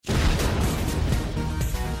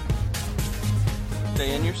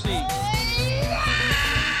Stay in your seat.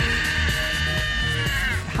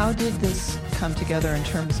 How did this come together in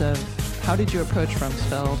terms of how did you approach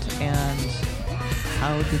Rumsfeld and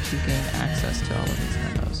how did you gain access to all of these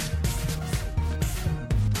memos?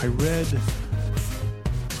 I read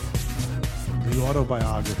the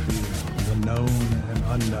autobiography of the known and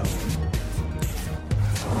unknown.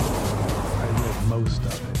 I read most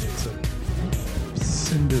of it. It's a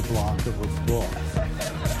cinder block of a book.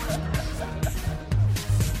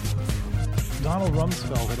 Donald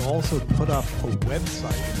Rumsfeld had also put up a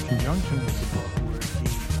website in conjunction with the book where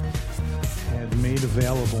he had made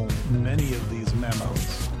available many of these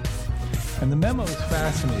memos. And the memos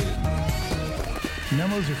fascinated me.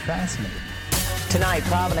 Memos are fascinating. Tonight,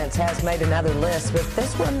 Providence has made another list, but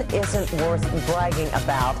this one isn't worth bragging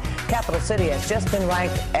about. Capital City has just been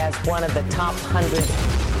ranked as one of the top 100.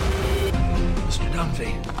 Mr.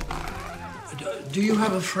 Dunphy, do you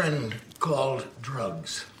have a friend called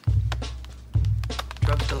Drugs?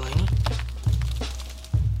 Drugs Delaney?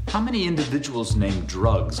 How many individuals named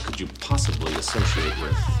Drugs could you possibly associate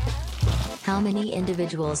with? How many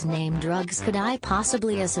individuals named Drugs could I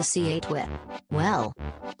possibly associate with? Well,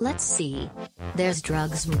 let's see. There's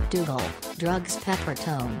Drugs McDougal, Drugs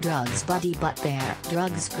Peppertone, Drugs Buddy Butt Bear,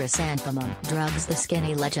 Drugs Chrysanthemum, Drugs the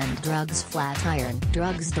Skinny Legend, Drugs Flatiron,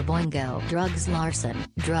 Drugs the Boingo, Drugs Larson,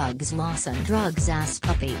 Drugs Lawson, Drugs Ass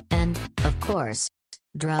Puppy, and, of course,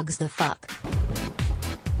 Drugs the Fuck.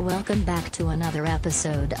 Welcome back to another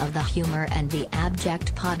episode of the Humor and the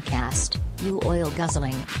Abject podcast, you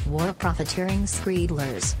oil-guzzling, war-profiteering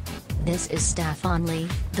screedlers. This is Stefan Lee,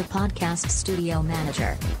 the podcast studio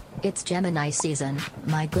manager. It's Gemini season,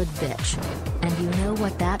 my good bitch. And you know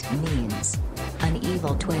what that means. An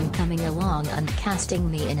evil twin coming along and casting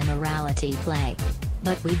me in a morality play.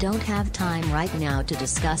 But we don't have time right now to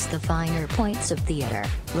discuss the finer points of theater,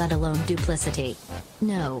 let alone duplicity.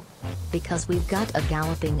 No. Because we've got a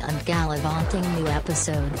galloping and gallivanting new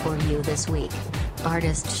episode for you this week.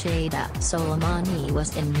 Artist Shada Soleimani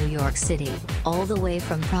was in New York City, all the way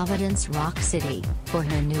from Providence, Rock City, for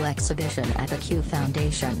her new exhibition at the Q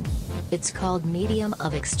Foundation. It's called Medium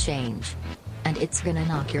of Exchange. And it's gonna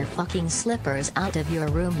knock your fucking slippers out of your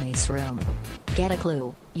roommate's room. Get a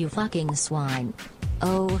clue, you fucking swine.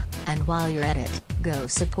 Oh, and while you're at it, go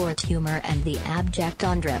support Humor and the Abject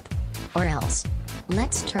on Drip. Or else.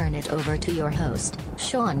 Let's turn it over to your host,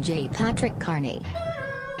 Sean J. Patrick Carney.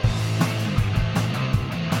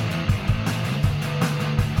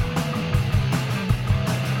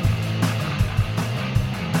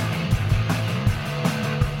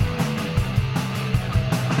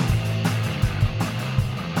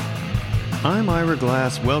 I'm Ira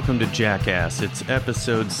Glass. Welcome to Jackass. It's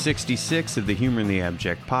episode 66 of the Humor and the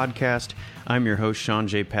Abject podcast. I'm your host, Sean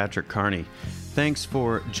J. Patrick Carney. Thanks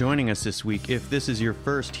for joining us this week. If this is your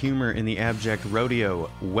first Humor in the Abject rodeo,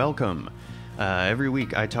 welcome. Every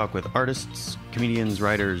week I talk with artists, comedians,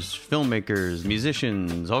 writers, filmmakers,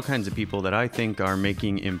 musicians, all kinds of people that I think are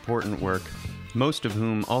making important work, most of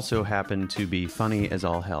whom also happen to be funny as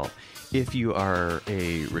all hell. If you are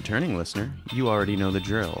a returning listener, you already know the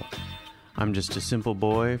drill. I'm just a simple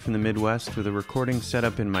boy from the Midwest with a recording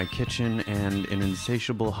setup in my kitchen and an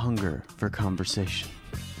insatiable hunger for conversation.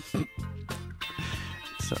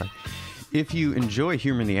 Sorry. If you enjoy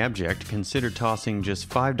Humor in the Abject, consider tossing just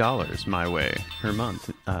 $5 my way per month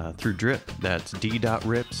through Drip. That's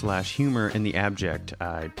d.rip/humor in the abject.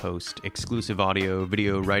 I post exclusive audio,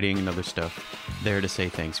 video, writing, and other stuff there to say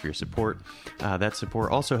thanks for your support. That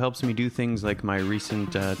support also helps me do things like my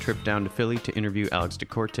recent trip down to Philly to interview Alex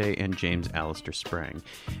DeCorte and James Alistair Sprang.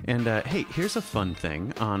 And hey, here's a fun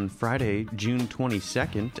thing. On Friday, June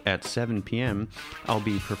 22nd at 7 p.m., I'll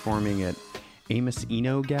be performing at Amos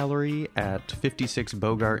Eno Gallery at 56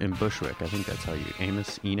 Bogart in Bushwick. I think that's how you...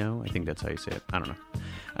 Amos Eno? I think that's how you say it. I don't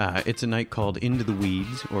know. It's a night called Into the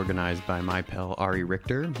Weeds, organized by my pal Ari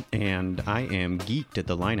Richter, and I am geeked at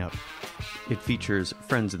the lineup. It features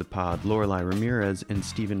friends of the pod, Lorelei Ramirez and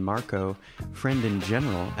Stephen Marco, friend in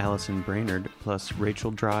general, Allison Brainerd, plus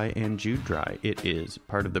Rachel Dry and Jude Dry. It is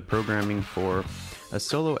part of the programming for a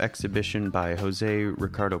solo exhibition by Jose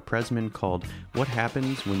Ricardo Presman called What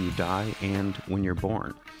Happens When You Die and When You're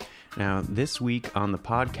Born. Now, this week on the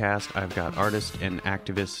podcast, I've got artist and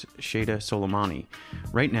activist Shada Soleimani.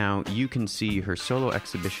 Right now, you can see her solo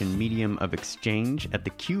exhibition Medium of Exchange at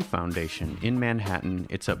the Q Foundation in Manhattan.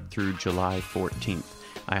 It's up through July 14th.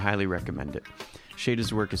 I highly recommend it.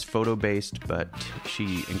 Shada's work is photo-based, but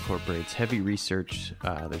she incorporates heavy research.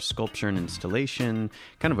 There's sculpture and installation,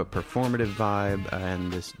 kind of a performative vibe,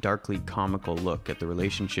 and this darkly comical look at the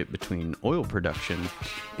relationship between oil production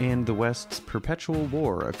and the West's perpetual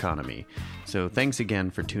war economy. So thanks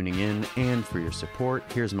again for tuning in and for your support.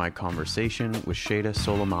 Here's my conversation with Shada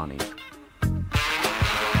Soleimani.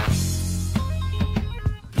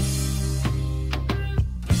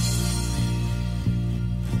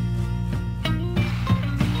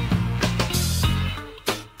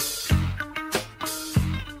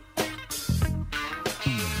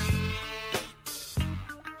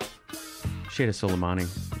 Shada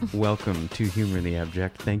Soleimani, welcome to Humor in the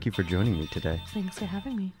Abject. Thank you for joining me today. Thanks for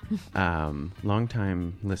having me.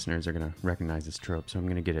 Long-time listeners are going to recognize this trope, so I'm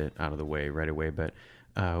going to get it out of the way right away, but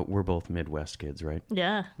we're both Midwest kids, right?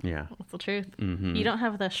 Yeah. Yeah. That's the truth. Mm-hmm. You don't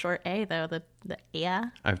have the short A, though, the yeah.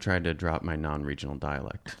 I've tried to drop my non-regional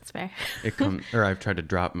dialect. That's fair. I've tried to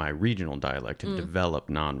drop my regional dialect and develop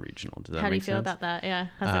non-regional. Does that How do you make feel sense? about that? Yeah.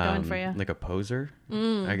 How's it going for you? Like a poser,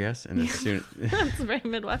 I guess. And as soon That's a very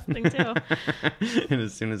Midwest thing, too. and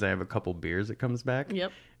as soon as I have a couple beers, it comes back.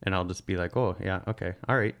 Yep. And I'll just be like, oh, yeah, okay,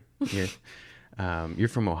 all right. Yeah. You're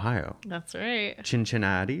from Ohio. That's right.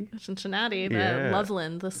 Cincinnati? Cincinnati,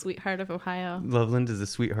 Loveland, the sweetheart of Ohio. Loveland is the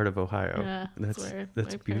sweetheart of Ohio. Yeah, that's where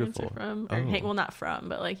that's my beautiful. parents are from. Oh. Or, well, not from,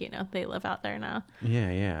 but they live out there now.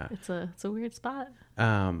 Yeah. It's a weird spot.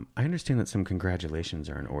 I understand that some congratulations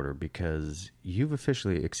are in order because you've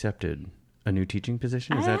officially accepted a new teaching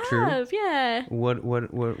position. Is that true? I have, yeah. What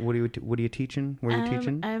are you teaching? Where are you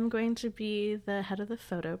teaching? I'm going to be the head of the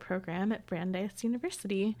photo program at Brandeis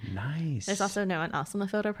University. Nice. There's also no one else in the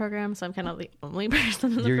photo program, so I'm kind of the only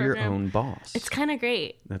person in the You're program. your own boss. It's kind of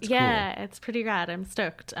great. That's yeah, cool. It's pretty rad. I'm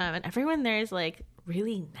stoked. And everyone there is like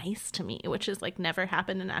really nice to me, which has like never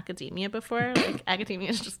happened in academia before. Like academia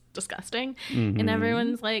is just disgusting. And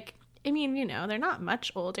everyone's like, I mean, they're not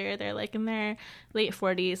much older. They're like in their late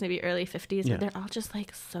 40s, maybe early 50s. Yeah. But they're all just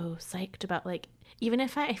like so psyched about like, even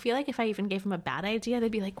if I feel like if I even gave them a bad idea,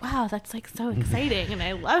 they'd be like, wow, that's like so exciting. And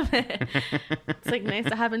I love it. It's like nice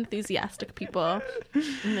to have enthusiastic people.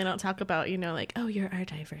 And they don't talk about, like, oh, you're our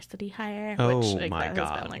diversity hire. Oh, which, like, my that God.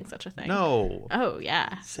 has been like such a thing. No. Oh,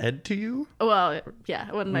 yeah. Said to you? Well,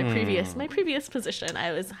 yeah. When my previous position,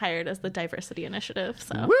 I was hired as the diversity initiative.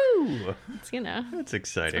 So Woo! it's, That's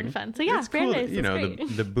exciting. it's been fun. So yeah, It's cool Brandeis that, is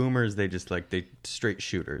great. the boomers, they just they straight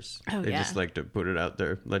shooters. Oh, they yeah. just like to put it out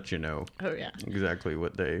there, let you know Oh, yeah. exactly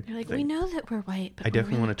what they You're like, think. we know that we're white, but I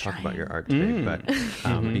definitely we're want to talk about trying. your art today, but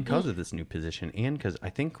because of this new position, and because I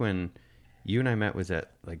think when you and I met was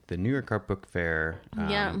at like the New York Art Book Fair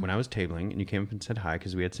Yeah. when I was tabling, and you came up and said hi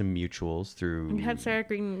because we had some mutuals through. We had Sarah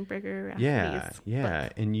Greenberger. Yeah,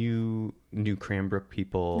 book. and you knew Cranbrook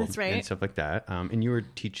people That's right. and stuff like that, and you were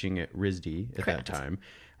teaching at RISD at Correct. that time.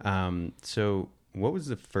 So what was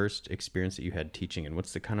the first experience that you had teaching, and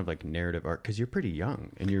what's the kind of like narrative art? Because you're pretty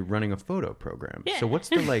young and you're running a photo program. Yeah. So what's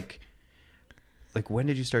the like when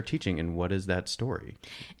did you start teaching, and what is that story?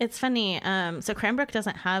 It's funny. So Cranbrook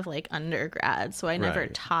doesn't have like undergrad, so I never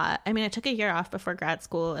Right. taught. I mean, I took a year off before grad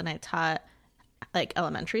school, and I taught like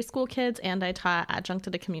elementary school kids, and I taught adjunct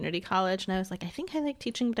at a community college. And I was like, I think I like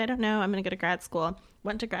teaching, but I don't know. I'm going to go to grad school.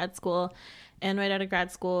 Went to grad school, and right out of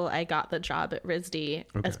grad school, I got the job at RISD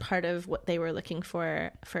as part of what they were looking for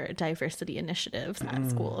diversity initiatives at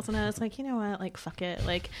schools. And I was like, you know what? Like, fuck it.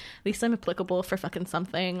 Like, at least I'm applicable for fucking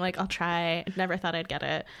something. Like, I'll try. Never thought I'd get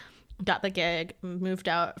it. Got the gig, moved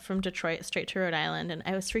out from Detroit straight to Rhode Island, and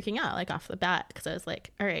I was freaking out like off the bat because I was like,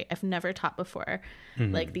 all right, I've never taught before.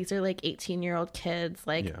 Like, these are like 18-year-old kids,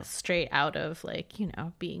 like straight out of like,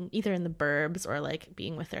 being either in the burbs or like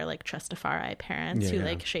being with their like Trustafari parents who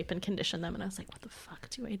like shape and condition them. And I was like, what the fuck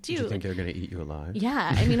do I do? Did you think Like, they're going to eat you alive?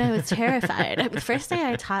 yeah, I mean, I was terrified. The first day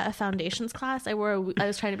I taught a foundations class, I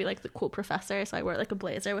was trying to be like the cool professor, so I wore like a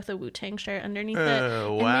blazer with a Wu-Tang shirt underneath it.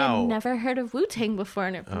 And wow. I'd never heard of Wu-Tang before,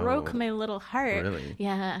 and it broke my little heart. Really?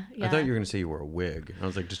 Yeah. I thought you were going to say you wore a wig. I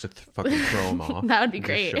was like, just to fucking throw them off. That would be and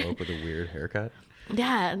great. Just show up with a weird haircut.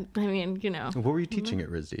 Yeah, I mean, What were you teaching at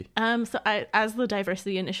RISD? So as the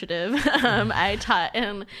diversity initiative, I taught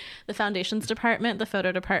in the foundations department, the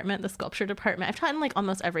photo department, the sculpture department. I've taught in like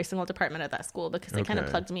almost every single department at that school because they kind of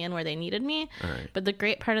Okay. plugged me in where they needed me. All right. But the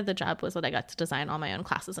great part of the job was that I got to design all my own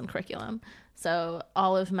classes and curriculum. So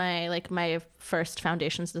all of my first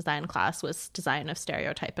foundations design class was design of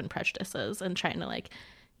stereotype and prejudices, and trying to like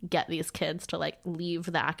get these kids to like leave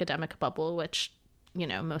the academic bubble, which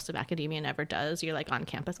most of academia never does. You're like on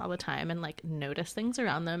campus all the time and like notice things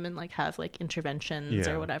around them and like have like interventions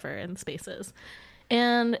Yeah. or whatever in spaces.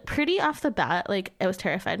 And pretty off the bat, like, I was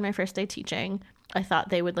terrified my first day teaching. I thought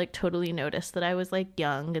they would, like, totally notice that I was, like,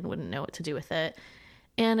 young and wouldn't know what to do with it.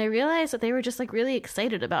 And I realized that they were just, like, really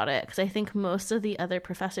excited about it, because I think most of the other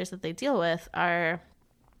professors that they deal with are,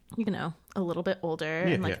 you know, a little bit older,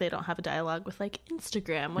 and, like, they don't have a dialogue with, like,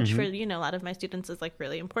 Instagram, which for, you know, a lot of my students is, like,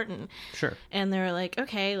 really important. Sure. And they were like,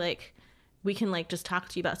 okay, like, we can, like, just talk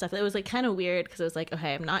to you about stuff. It was, like, kind of weird, because it was like,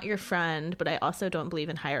 okay, I'm not your friend, but I also don't believe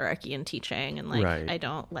in hierarchy in teaching, and, like, I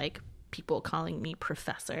don't like people calling me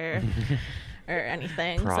professor or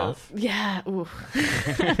anything. Prof. So, yeah. Ooh.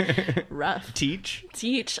 Rough. Teach.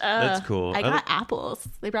 That's cool. I got apples.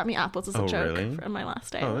 They brought me apples as a joke really? from my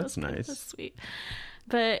last day. Oh, that's nice. It was sweet.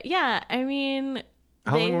 But yeah, I mean,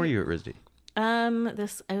 how long were you at RISD?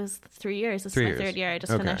 I was 3 years. This is my third year. I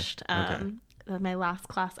just finished my last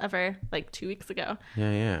class ever, like 2 weeks ago.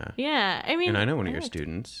 Yeah. I mean, and I know one of your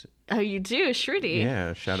students. Oh, you do, Shruti.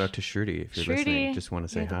 Yeah, shout out to Shruti if you're listening. Just want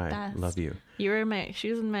to say hi. Love you. She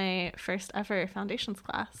was in my first ever foundations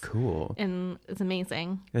class. Cool. And it's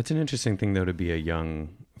amazing. That's an interesting thing, though, to be a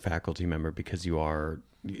young faculty member, because you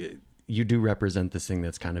do represent this thing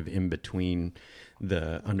that's kind of in between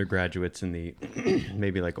the undergraduates and the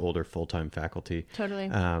maybe like older full-time faculty.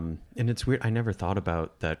 Totally. And it's weird. I never thought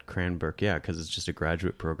about that Cranbrook. Yeah, because it's just a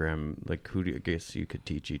graduate program. Like, who do you guess you could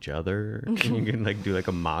teach each other? And you can like do like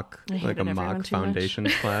a mock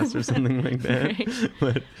foundations class or something like that. Right.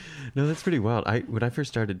 But no, that's pretty wild. When I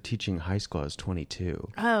first started teaching high school, I was 22.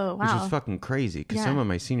 Oh, wow. Which was fucking crazy, because some of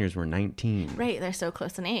my seniors were 19. Right, they're so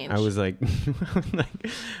close in age. I was like,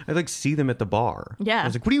 I'd like see them at the bar. Yeah. I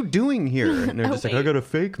was like, what are you doing here? And they're just like, I got a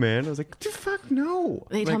fake, man. I was like, fuck no.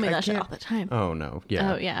 They tell me that shit all the time. Oh, no.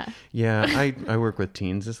 Yeah. Oh, yeah. Yeah, I work with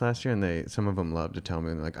teens this last year, and some of them love to tell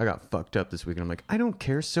me, like, I got fucked up this week. And I'm like, I don't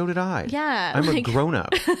care. So did I. Yeah. I'm a grown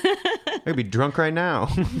up. I'd be drunk right now.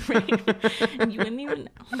 Right. And you wouldn't even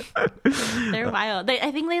know. They're wild.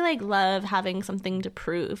 I think they like love having something to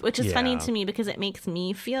prove, which is funny to me, because it makes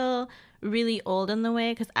me feel really old in the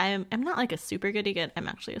way, because I'm not like a super goody good. I'm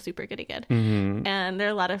actually a super goody good. Mm-hmm. And there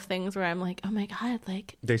are a lot of things where I'm like, oh my God,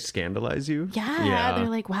 like they scandalize you. Yeah. They're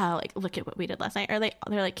like, wow, like look at what we did last night. Or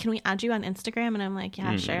they're like, can we add you on Instagram? And I'm like,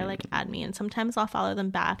 yeah, sure, like add me. And sometimes I'll follow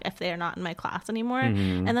them back if they're not in my class anymore.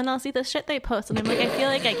 And then I'll see the shit they post, and I'm like, I feel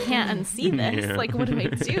like I can't unsee this. Like, what do I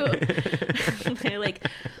do? They're like,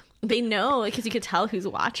 they know, because you could tell who's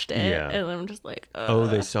watched it. Yeah. And I'm just like, oh,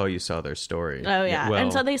 they saw their story. Oh, yeah. Well,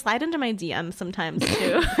 and so they slide into my DMs sometimes,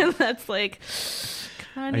 too. And that's like,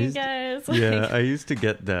 come on, you guys. Yeah, I used to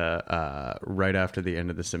get the, right after the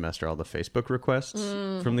end of the semester, all the Facebook requests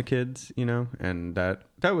from the kids, you know, and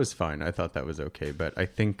that was fine. I thought that was okay. But I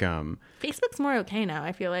think... Facebook's more okay now,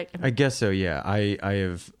 I feel like. I guess so, yeah. I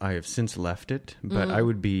have since left it, but I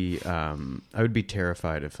would be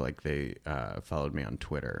terrified if, like, they followed me on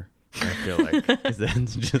Twitter. I feel like, 'cause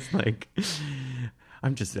that's just like...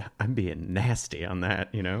 I'm being nasty on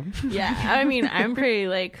that, you know? Yeah, I mean, I'm pretty,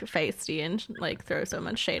 like, feisty and, like, throw so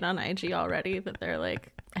much shade on IG already that they're,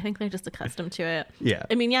 like, I think they're just accustomed to it. Yeah.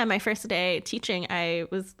 I mean, yeah, my first day teaching, I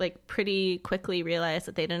was, like, pretty quickly realized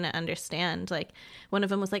that they didn't understand. Like, one of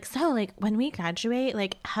them was like, so, like, when we graduate,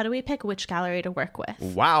 like, how do we pick which gallery to work with?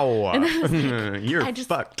 Wow. And I was like, you're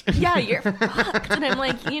fucked. Yeah, you're fucked. And I'm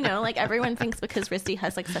like, you know, like, everyone thinks because RISD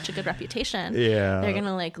has, like, such a good reputation, they're going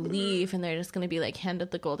to, like, leave and they're just going to be, like,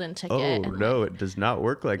 handed the golden ticket. Oh, and, no, like, it does not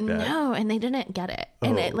work like that. No, and they didn't get it.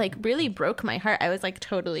 And it, like, really broke my heart. I was, like,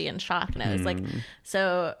 totally in shock. And I was like,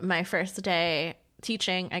 so my first day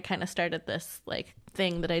teaching, I kind of started this, like,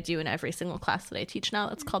 thing that I do in every single class that I teach now.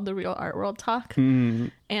 It's called the Real Art World Talk.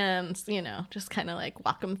 And, you know, just kind of like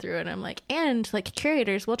walk them through it. And I'm like, and like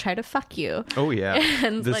curators will try to fuck you. Oh, yeah.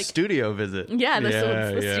 And the like, studio visit. Yeah, the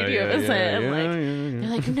studio visit. And like, they're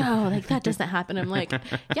like, no, like that doesn't happen. I'm like,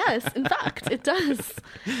 yes, in fact, it does.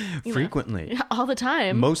 Frequently. All the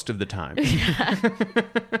time. Most of the time.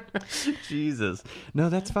 Jesus. No,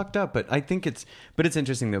 that's fucked up. But I think it's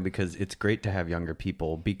interesting though, because it's great to have younger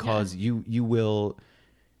people, because you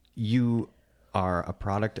are a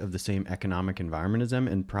product of the same economic environment as them,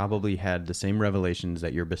 and probably had the same revelations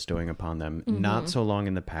that you're bestowing upon them not so long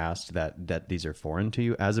in the past that these are foreign to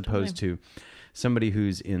you, as opposed to somebody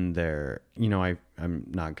who's in their, you know, I'm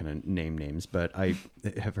not going to name names, but I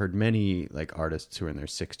have heard many like artists who are in their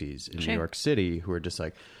 60s in New York City who are just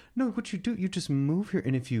like, no, what you do, you just move here,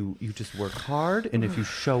 and if you just work hard, and if you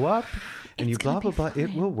show up, and you blah, blah, blah,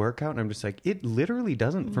 it will work out. And I'm just like, it literally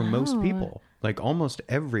doesn't for most people. Like, almost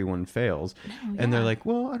everyone fails. And they're like,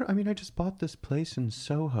 well, I just bought this place in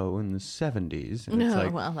Soho in the 70s. And it's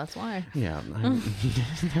like, well, that's why. Yeah.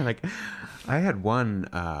 They're like, I had one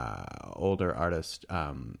older artist,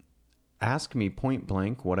 ask me point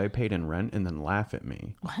blank what I paid in rent and then laugh at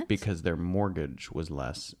me. What? Because their mortgage was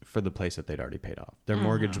less for the place that they'd already paid off. Their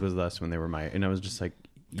mortgage was less when they were and I was just like,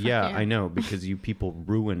 yeah, yeah. I know, because you people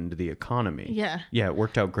ruined the economy. Yeah. Yeah, it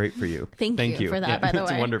worked out great for you. Thank you for that, by the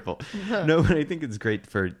it's way. wonderful. No, but I think it's great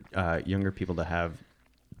for younger people to have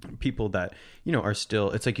people that, are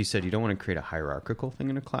still, it's like you said, you don't want to create a hierarchical thing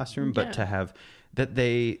in a classroom, but to have that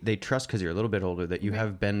they trust, because you're a little bit older, that you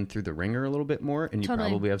have been through the ringer a little bit more, and you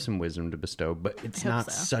probably have some wisdom to bestow, but it's not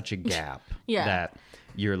such a gap that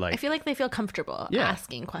you're like... I feel like they feel comfortable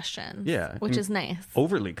asking questions, which is nice.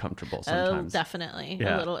 Overly comfortable sometimes. Oh, definitely.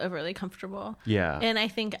 Yeah. A little overly comfortable. Yeah. And I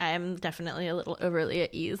think I'm definitely a little overly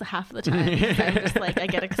at ease half the time. I'm just like, I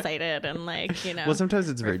get excited and like, Well, sometimes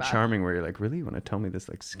it's very charming where you're like, really? You want to tell me this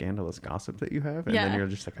like scandalous gossip that you have? And then you're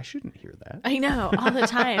just like, I shouldn't hear that. I know, all the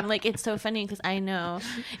time. Like, it's so funny because I know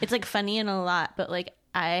it's like funny in a lot, but like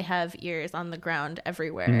I have ears on the ground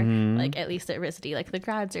everywhere. Like at least at RISD, like the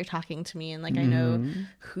grads are talking to me and like I know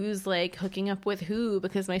who's like hooking up with who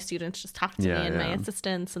because my students just talk to me and my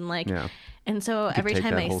assistants and like and so every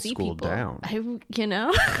time I see people down. I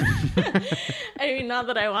mean, not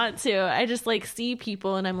that I want to, I just like see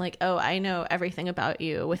people and I'm like, oh, I know everything about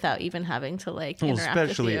you without even having to like interact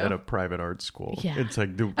especially with you. at a private art school. It's like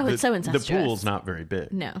it's so incestuous. The pool's not very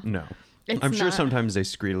big. No. I'm sure sometimes they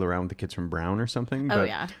screedle around with the kids from Brown or something.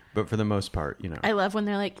 But, but for the most part, I love when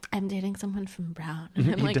they're like, I'm dating someone from Brown.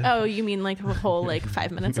 And I'm like, oh, you mean like a whole like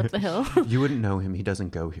 5 minutes up the hill? You wouldn't know him. He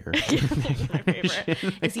doesn't go here. My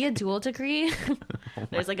favorite. Is he a dual degree?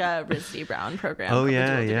 There's like a RISD Brown program. Oh,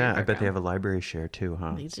 yeah. I bet they have a library share too,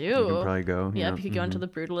 huh? They do. You can probably go. Yeah, you could go into the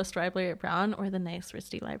brutalist library at Brown or the nice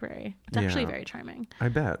RISD library. It's actually very charming. I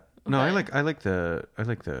bet. No, I like the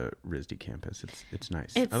RISD campus. It's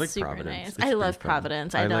nice. It's I like super Providence. nice. I love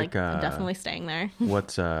Providence. I'm definitely staying there.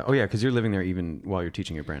 What's because you're living there even while you're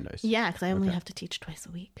teaching at Brandeis. Yeah, because I only have to teach twice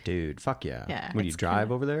a week. Dude, fuck yeah. Yeah. When you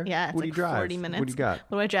drive over there? Yeah, it's what do like you drive? 40 minutes. What do you got?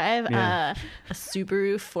 What do I drive? A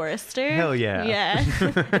Subaru Forester. Hell yeah. Yeah.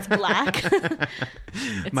 It's black.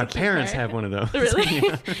 My parents have one of those.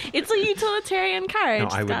 Really? It's a utilitarian car.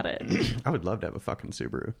 I got it. I would love to have a fucking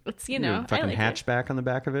Subaru. It's, fucking hatchback on the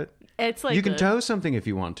back of it. It's like you can tow something if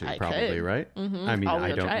you want to, probably, could. right? Mm-hmm. I mean, All-wheel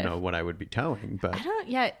I don't drive. know what I would be towing, but I don't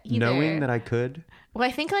yet either. Knowing that I could. Well,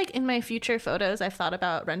 I think like in my future photos, I've thought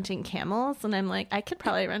about renting camels, and I'm like, I could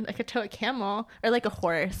tow a camel or like a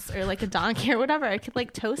horse or like a donkey or whatever. I could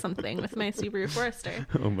like tow something with my Subaru Forester.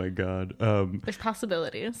 Oh my god. There's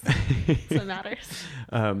possibilities. So it matters.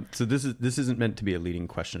 So this isn't meant to be a leading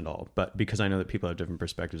question at all, but because I know that people have different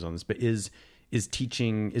perspectives on this, but is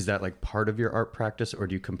teaching, is that like part of your art practice, or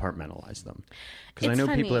do you compartmentalize them? Because I know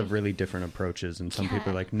people have really different approaches, and some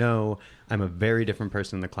people are like, no, I'm a very different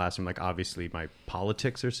person in the classroom. Like obviously my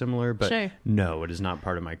politics are similar, but no, it is not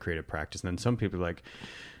part of my creative practice. And then some people are like,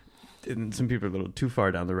 and some people are a little too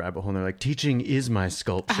far down the rabbit hole, and they're like, teaching is my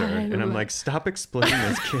sculpture. And I'm like, stop explaining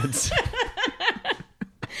this, kids.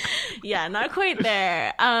 Yeah, not quite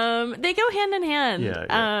there. They go hand in hand.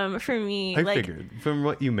 Yeah. For me, I figured from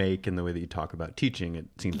what you make and the way that you talk about teaching, it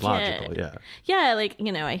seems logical. Yeah. Like,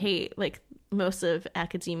 I hate like most of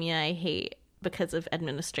academia. I hate because of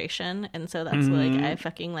administration, and so that's like I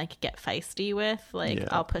fucking like get feisty with. Like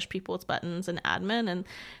I'll push people's buttons in admin, and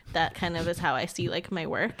that kind of is how I see like my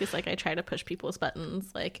work. Is like I try to push people's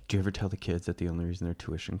buttons. Like, do you ever tell the kids that the only reason their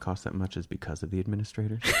tuition costs that much is because of the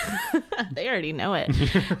administrators? They already know it.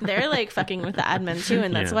 They're like fucking with the admin too,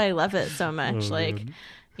 and that's why I love it so much. Like,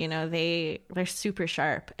 they're super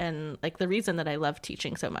sharp, and like the reason that I love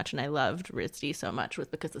teaching so much and I loved RISD so much was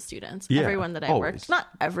because of students. Everyone that I worked, not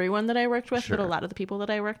everyone that I worked with, but a lot of the people that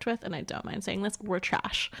I worked with, and I don't mind saying this, were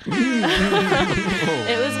trash.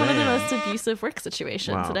 It was one of the most abusive work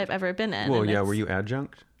situations that I've ever been in. Well, were you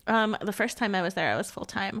adjunct? The first time I was there, I was full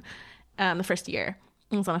time. The first year.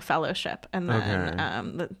 I was on a fellowship, and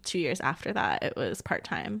then the 2 years after that, it was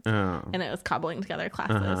part-time, and it was cobbling together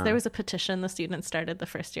classes. There was a petition the students started the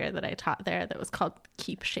first year that I taught there that was called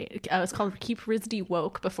Keep Shade. It was called Keep RISD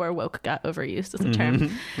Woke before woke got overused as a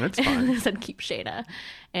term. That's fine. It said Keep Shada,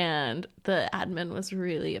 and the admin was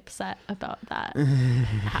really upset about that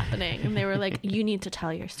happening, and they were like, you need to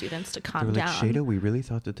tell your students to calm down. Shada, we really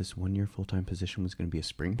thought that this 1 year full-time position was going to be a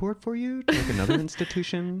springboard for you to like another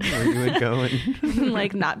institution where you would go and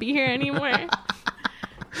like not be here anymore.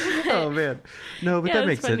 Oh man, no, but Yeah, that it's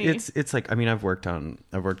makes funny. sense. It's like, I mean, I've worked on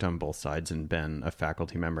both sides and been a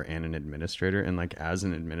faculty member and an administrator, and like as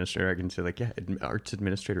an administrator, I can say like, yeah, arts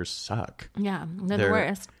administrators suck. Yeah, they're the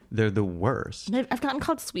worst. They're the worst. I've gotten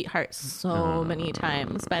called sweetheart so many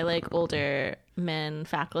times by like older men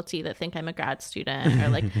faculty that think I'm a grad student, or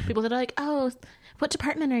like people that are like, "Oh, what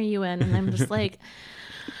department are you in?" And I'm just like,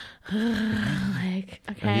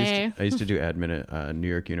 okay. I used to do admin at New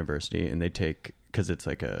York University, and they take, because it's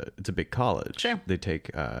a big college. Sure. They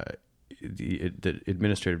take the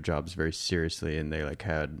administrative jobs very seriously, and they like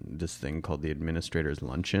had this thing called the administrators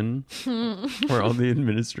luncheon, where all the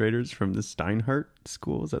administrators from the Steinhardt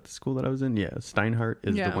school, is that the school that I was in? Yeah, Steinhardt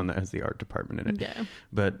is the one that has the art department in it. Yeah.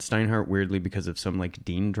 But Steinhardt, weirdly, because of some like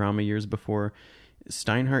dean drama years before,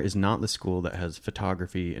 Steinhardt is not the school that has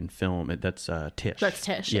photography and film. That's Tisch. That's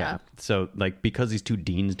Tisch, yeah. So like, because these two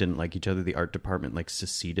deans didn't like each other, the art department like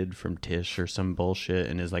seceded from Tisch or some bullshit,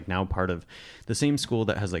 and is like now part of the same school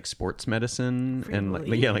that has like sports medicine and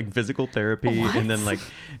like physical therapy, and then like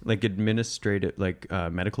administrative, like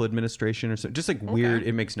medical administration or so. Just like weird.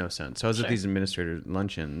 It makes no sense. So I was at these administrator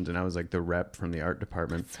luncheons, and I was like the rep from the art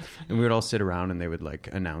department, and we would all sit around and they would like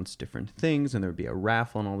announce different things, and there would be a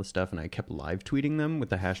raffle and all this stuff, and I kept live tweeting them with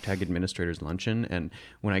the hashtag administrators luncheon. And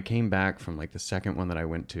when I came back from like the second one that I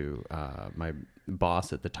went to, my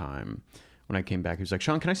boss at the time, when I came back, he was like,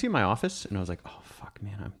 "Sean, can I see my office?" And I was like, "Oh fuck,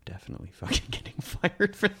 man, I'm definitely fucking getting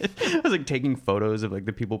fired for this." I was like taking photos of like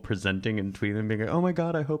the people presenting and tweeting them, being like, "Oh my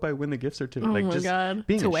god, I hope I win the gift certificate." Oh like, my just god,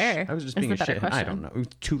 being to where? I was just Is being the a better shit. I question. don't know. It was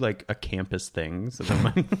to like a campus thing, so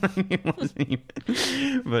that it wasn't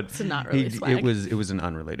even. But It's not really swag. it was an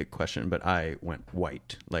unrelated question, but I went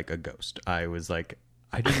white like a ghost. I was like,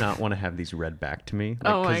 I did not want to have these read back to me.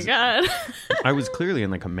 Like, Oh my god. I was clearly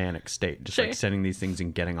in like a manic state, just Sure. like sending these things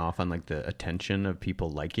and getting off on like the attention of people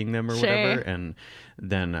liking them or Sure. whatever. And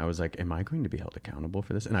then I was like, am I going to be held accountable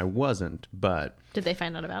for this? And I wasn't, but Did they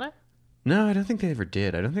find out about it? no, I don't think they ever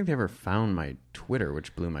did. I don't think they ever found my Twitter,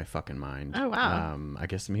 which blew my fucking mind. Oh, wow. I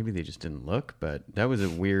guess maybe they just didn't look, but that was a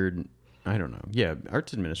weird, I don't know. Yeah,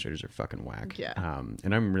 arts administrators are fucking whack. Yeah.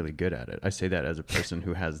 And I'm really good at it. I say that as a person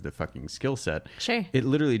who has the fucking skill set. Sure. It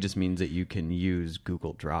literally just means that you can use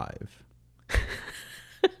Google Drive.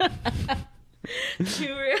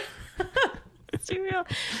 Too real. It's too real.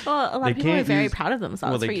 Well, a lot of people are very proud of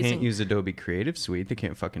themselves. Well, they for can't using... use Adobe Creative Suite. They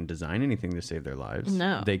can't fucking design anything to save their lives.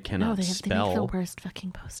 No. They cannot They spell. make the worst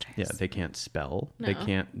fucking posters. Yeah, they can't spell. No. They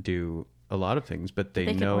can't do a lot of things, but they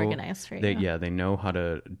They can know organize for you. they know how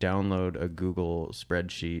to download a Google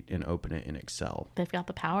spreadsheet and open it in Excel. They've got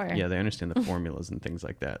the power. Yeah, they understand the formulas and things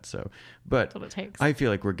like that. So, but That's what it takes. I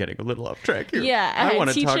feel like we're getting a little off track here. Yeah, I want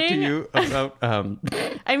to talk to teaching- you about.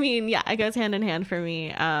 I mean, yeah, it goes hand in hand for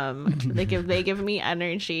me. They give me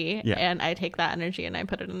energy, Yeah. and I take that energy and I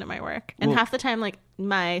put it into my work. And Well- half the time, like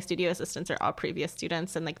my studio assistants are all previous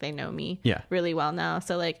students, and like they know me Yeah. really well now.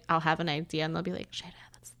 So like I'll have an idea, and they'll be like, "Shada,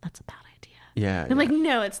 that's a bad idea." Yeah, And I'm like,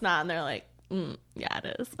 "No, it's not." And they're like, "Yeah,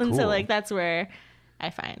 it is." And so Cool. like that's where I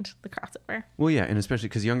find the crossover. Well, yeah, and especially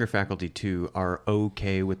because younger faculty too are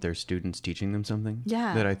okay with their students teaching them something.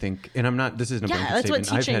 Yeah. That I think, and I'm not. This isn't a Yeah, blanket that's what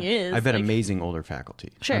statement. teaching is, I've had like- amazing older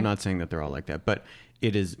faculty. Sure. I'm not saying that they're all like that, but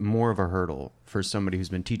it is more of a hurdle for somebody who's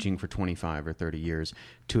been teaching for 25 or 30 years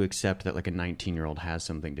to accept that like a 19-year-old has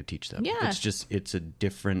something to teach them. Yeah. It's a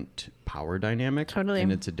different power dynamic. Totally.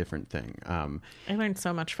 And it's a different thing. I learned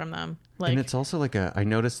so much from them. Like And it's also like I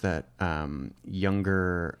noticed that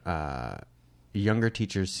younger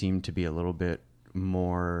teachers seem to be a little bit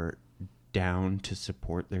more down to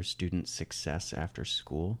support their students' success after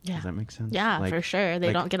school. Yeah. Does that make sense? yeah, Like- for sure. They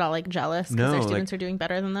like- don't get all like jealous because No, their like- students are doing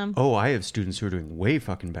better than them. Oh, I have students who are doing way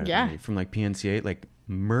fucking better Yeah. than me from like PNCA, like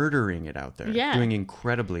murdering it out there. Yeah. Doing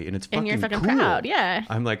incredibly. And it's fucking And you're fucking cool. proud, yeah.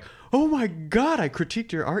 I'm like, oh my God, I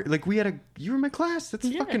critiqued your art. Like you were in my class. That's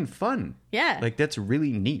Yeah. fucking fun. Yeah. Like that's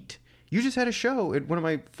really neat. You just had a show at one of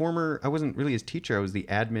my former, I wasn't really his teacher. I was the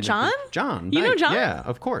admin. John? John. You know Knight. John? Yeah,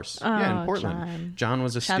 of course. Yeah, Oh, in Portland. John.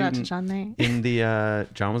 Was a Shout out student to John Knight. in the,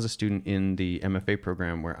 John was a student in the MFA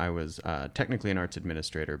program where I was technically an arts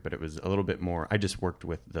administrator, but it was a little bit more, I just worked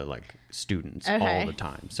with the like students Okay. all the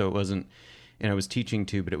time. So it wasn't, and I was teaching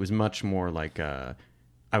too, but it was much more like, I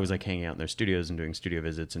was like hanging out in their studios and doing studio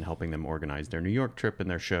visits and helping them organize their New York trip and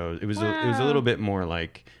their shows. It was a little bit more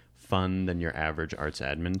like fun than your average arts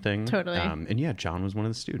admin thing. Totally. And yeah, John was one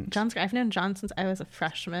of the students. I've known John since I was a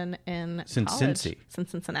freshman in Since college. Cincy.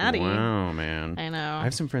 Since Cincinnati. Wow, man. I know. I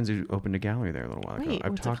have some friends who opened a gallery there a little while ago. Wait,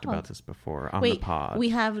 I've what's it talked called? about this before on Wait, the pod. we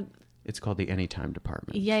have It's called the Anytime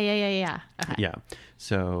Department. Yeah. Okay. Yeah.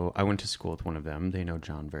 So I went to school with one of them. They know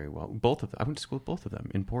John very well. Both of them. I went to school with both of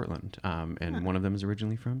them in Portland. And one of them is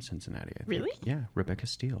originally from Cincinnati, I think. Really? Yeah. Rebecca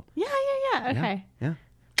Steele. Yeah. Okay. Yeah.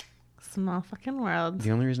 Small fucking world.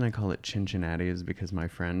 The only reason I call it Cincinnati is because my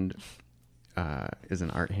friend is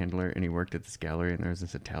an art handler, and he worked at this gallery, and there was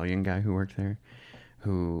this Italian guy who worked there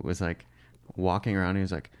who was like walking around. And he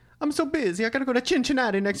was like, I'm so busy. I gotta go to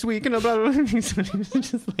Cincinnati next week, and blah, blah, blah. He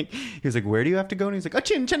was like, where do you have to go? And he's like,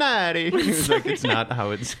 Cincinnati. And he was like, it's not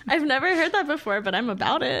how it's. I've never heard that before, but I'm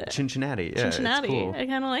about it. Cincinnati. Yeah, Cincinnati. It's cool. I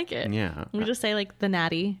kind of like it. Yeah. We just say like the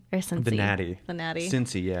Natty or Cincy. The Natty.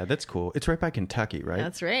 Cincy, yeah, that's cool. It's right by Kentucky, right?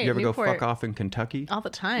 That's right. You ever Newport. go fuck off in Kentucky? All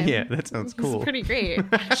the time. Yeah, that sounds cool. It's pretty great,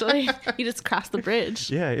 actually. You just cross the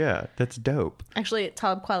bridge. Yeah, that's dope. Actually,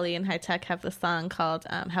 Talib Kweli and High Tech have this song called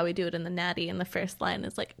How We Do It in the Natty, and the first line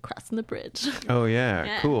is like crossing the bridge. Oh,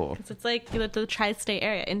 yeah, cool. Because it's like the tri-state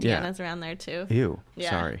area. Indiana's around there, too. Ew, Yeah.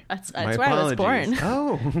 sorry. That's My where I was born.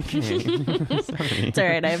 Oh, okay. Sorry. It's all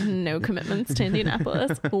right. I have no commitments to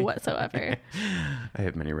Indianapolis whatsoever. I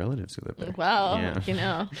have many relatives who live there. Well, Yeah. you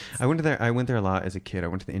know. I went there a lot as a kid. I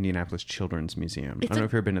went to the Indianapolis Children's Museum. I don't know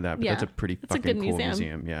if you've ever been to that, but that's a pretty fucking good cool museum.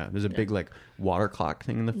 museum. Yeah, there's a big like water clock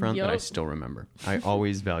thing in the front that I Yup. still remember. I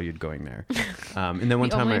always valued going there. And then one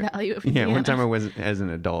The time only value of Indiana. one time I was as an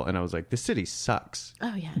adult and I was like, this city sucks.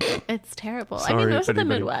 Oh, yeah. It's terrible. I Sorry mean, if most of the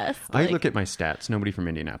anybody- Midwest. I look at my stats. Nobody from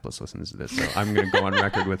Indianapolis listens to this, so I'm going to go on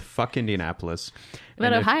record with fuck Indianapolis.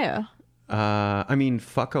 But And if- Ohio. I mean,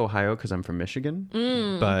 fuck Ohio because I'm from Michigan,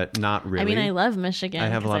 but not really. I mean, I love Michigan. I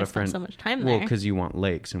have a 'cause lot of spent friends. so much time Well, there. because you want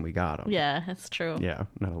lakes and we got them. Yeah, that's true. Yeah,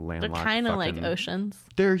 not a They're landlocked. kind of like fucking- oceans.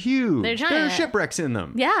 They're huge. They're There are giant. shipwrecks in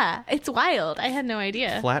them. Yeah, it's wild. I had no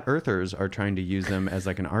idea. Flat earthers are trying to use them as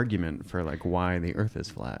like an argument for like why the earth is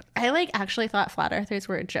flat. I like actually thought flat earthers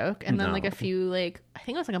were a joke, and then like No. a few like I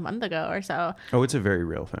think it was like a month ago or so. Oh, it's a very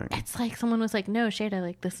real thing. It's like someone was like, "No, Shada,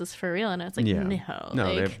 like this is for real," and I was like, Yeah. "No,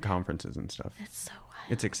 they like, have conferences and stuff. it's so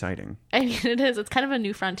wild." It's exciting. I mean, it is. It's kind of a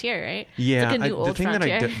new frontier, right? Yeah, it's like a new old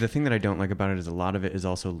frontier. the thing that I don't like about it is a lot of it is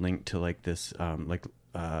also linked to like this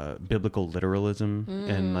biblical literalism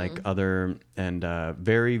and like other and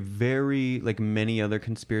very very like many other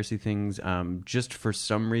conspiracy things. Just for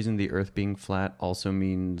some reason, the Earth being flat also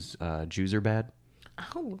means Jews are bad.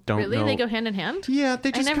 Oh, Don't really? know. They go hand in hand? Yeah,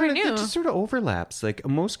 they just never kinda, knew. it just sort of overlaps. Like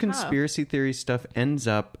most conspiracy theory stuff ends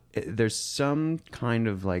up there's some kind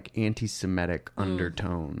of like anti-Semitic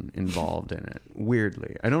undertone involved in it.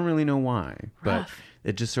 Weirdly, I don't really know why, but Rough.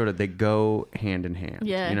 it just sort of they go hand in hand.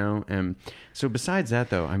 Yeah. You know. And so besides that,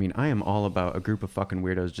 though, I mean, I am all about a group of fucking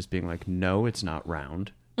weirdos just being like, no, it's not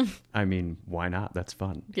round. I mean, why not? That's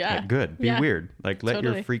fun. Yeah. Like, good. Be Yeah. weird. Like let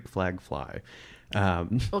Totally. your freak flag fly.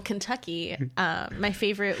 Well, Kentucky, my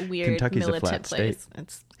favorite weird Kentucky's a militant flat place. state.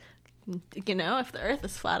 It's, you know, if the Earth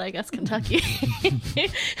is flat, I guess Kentucky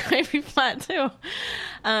might be flat too.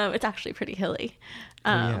 It's actually pretty hilly.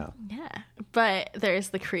 Yeah. But there's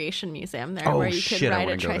the Creation Museum there Oh where you shit! could I ride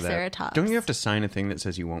want a to go to that. Triceratops. Don't you have to sign a thing that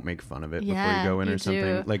says you won't make fun of it before Yeah, you go in you or something?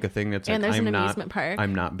 do. Like a thing that's And like there's I'm an not. amusement park.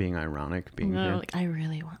 I'm not being ironic. Being No, here. like I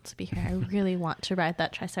really want to be here. I really want to ride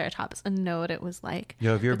that Triceratops and know what it was like.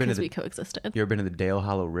 Yo, have you ever been to because the- we coexisted? You ever been to the Dale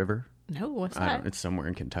Hollow River? No, what's I that? don't. It's somewhere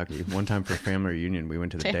in Kentucky. One time for a family reunion, we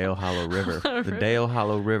went to the Dale Dale Hollow River. The Dale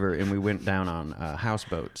Hollow River, and we went down on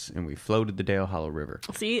houseboats and we floated the Dale Hollow River.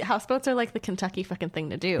 See, houseboats are like the Kentucky fucking thing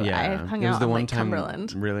to do. Yeah, I hung it was out the on one like time.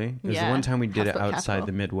 Cumberland. Really? It was the Yeah, one time we did it houseboat outside capital.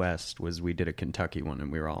 the Midwest. Was we did a Kentucky one,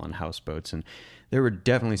 and we were all on houseboats, and there were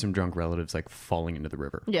definitely some drunk relatives like falling into the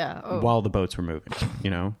river. Yeah. Oh. While the boats were moving, you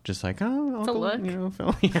know, just like Uncle, look. you know,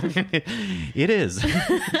 Phil. It is.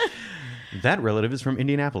 That relative is from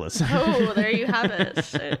Indianapolis. Oh, there you have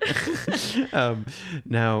it.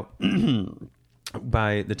 Now,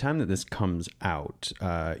 by the time that this comes out,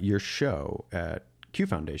 your show at Q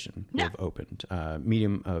Foundation will have opened,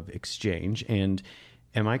 medium of exchange. And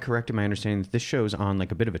am I correct in my understanding that this show's on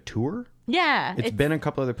like a bit of a tour? Yeah. It's been a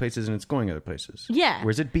couple other places and it's going other places. Yeah.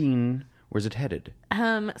 Where's it been? Where's it headed?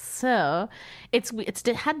 So it's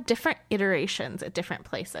had different iterations at different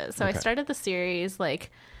places. So I Okay. started the series like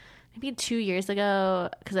maybe 2 years ago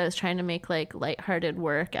because I was trying to make like lighthearted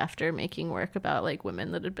work after making work about like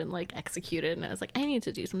women that had been like executed, and I was like, I need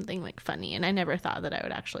to do something like funny, and I never thought that I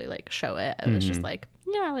would actually like show it. I was just like,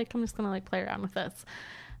 yeah, like I'm just gonna like play around with this.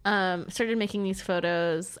 Started making these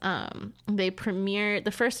photos. They premiered,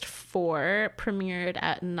 the first 4 premiered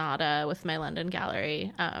at NADA with my London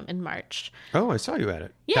gallery in March. Oh, I saw you at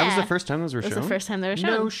it. Yeah. That was the first time those were shown? It was the first time they were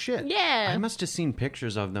shown. No shit. Yeah. I must have seen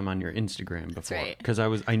pictures of them on your Instagram before. right. Because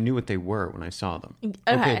I knew what they were when I saw them.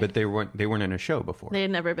 Okay. But they weren't in a show before. They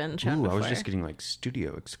had never been shown Ooh, before. I was just getting like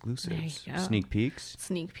studio exclusives. There you go. Sneak peeks.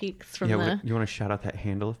 Sneak peeks from Yeah, the... you want to shout out that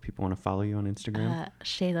handle if people want to follow you on Instagram?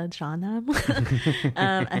 Shayla Janam.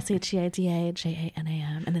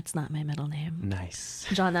 SHEIDAJANAM, and it's not my middle name. Nice.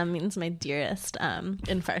 Janam means my dearest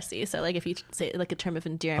in Farsi. So like if you say like a term of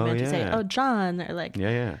endearment, you say, yeah. oh, John, or like...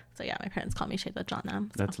 Yeah. So yeah, my parents call me Shayla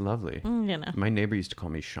Janam. So. That's lovely. You know. My neighbor used to call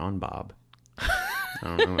me Sean Bob. I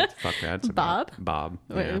don't know what the fuck that's about. Bob?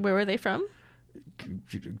 Yeah. Where were they from?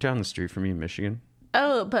 Down the street from you in Michigan.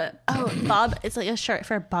 Bob, it's like a short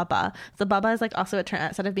for Baba. So Baba is like also a term,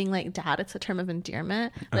 instead of being like dad, it's a term of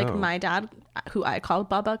endearment. Like my dad, who I call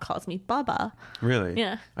Baba, calls me Baba. Really?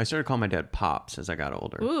 Yeah. I started calling my dad Pops as I got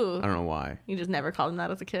older. Ooh. I don't know why. You just never called him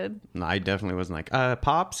that as a kid? No, I definitely wasn't like,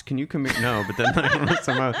 Pops, can you come here? No, but then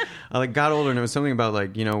somehow I like got older and it was something about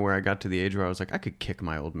like, you know, where I got to the age where I was like, I could kick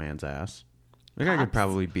my old man's ass. I think I could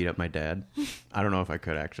probably beat up my dad. I don't know if I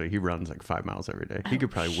could actually. He runs like 5 miles every day. He could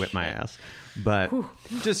probably whip my ass. But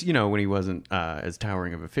just, you know, when he wasn't as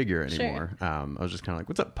towering of a figure anymore, I was just kind of like,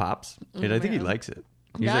 what's up, Pops? And I think he likes it.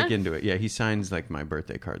 He's like into it. Yeah, he signs like my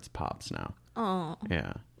birthday cards Pops now. Oh.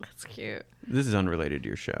 Yeah. That's cute. This is unrelated to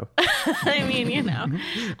your show. I mean, you know,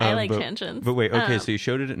 I like tangents. But wait, okay, so you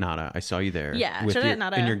showed it at NADA. I saw you there. Yeah, showed it at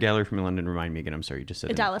NADA. In your gallery from London. Remind me again. I'm sorry, you just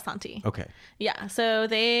said Dallas Santi. Okay. Yeah, so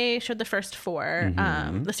they showed the first 4.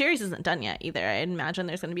 The series isn't done yet either. I imagine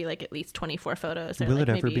there's going to be like at least 24 photos. Or Will like it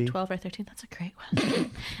ever maybe be? 12 or 13. That's a great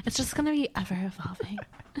one. It's just going to be ever evolving.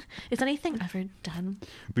 Is anything ever done?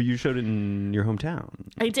 But you showed it in your hometown.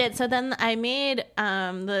 I did. So then I made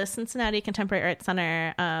the Cincinnati Contemporary Arts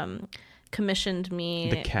Center commissioned me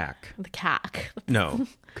The CAC. The CAC. No,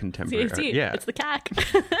 contemporary art. CAC. Yeah. It's the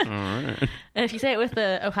CAC. All right. And if you say it with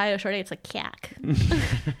the Ohio short A, it's a CAC.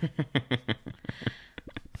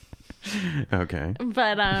 Okay.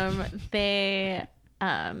 But they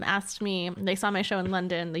asked me, they saw my show in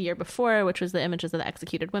London the year before, which was the Images of the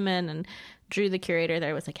Executed Women, and Drew, the curator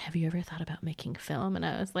there, was like, have you ever thought about making film? And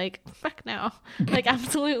I was like, fuck no. Like,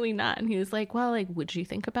 absolutely not. And he was like, well, like, would you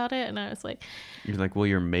think about it? And I was like... You're like, well,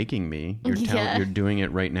 you're making me. You're doing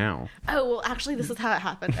it right now. Oh, well, actually, this is how it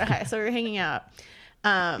happened. Okay, so we were hanging out.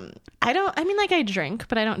 I drink,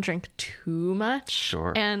 but I don't drink too much.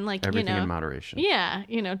 Sure. And like, everything you know, in moderation. Yeah.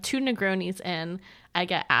 2 Negronis in, I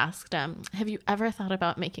get asked, have you ever thought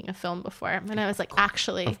about making a film before? And I was like,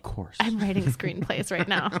 actually, of course. I'm writing screenplays right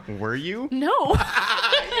now. Were you? No.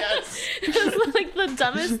 Yes. It was like the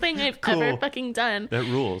dumbest thing I've ever fucking done. That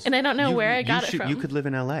rules. And I don't know where I got it from. You could live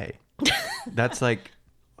in LA. That's like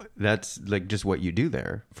just what you do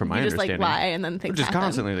there, from my understanding. Like lie and then things just happen.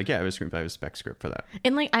 constantly like, yeah, I have a spec script for that.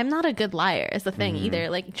 And like, I'm not a good liar is the thing either.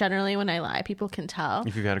 Like, generally when I lie, people can tell.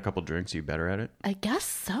 If you've had a couple drinks, are you better at it? I guess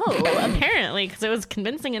so, apparently, because it was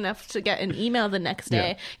convincing enough to get an email the next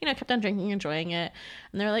day. Yeah. I kept on drinking, enjoying it.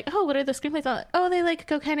 And they're like, oh, what are the screenplays? I'm like, oh, they like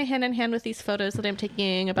go kind of hand in hand with these photos that I'm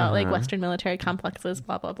taking about like Western military complexes,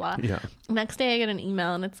 blah, blah, blah. Yeah. Next day I get an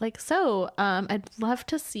email and it's like, so I'd love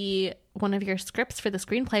to see one of your scripts for the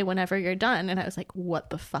screenplay whenever you're done. And I was like, what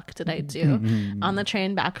the fuck did I do? On the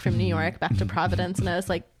train back from New York back to Providence, and I was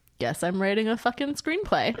like, guess I'm writing a fucking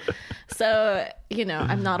screenplay. So,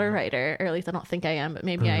 I'm not a writer, or at least I don't think I am, but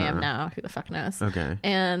maybe I am now. Who the fuck knows? Okay.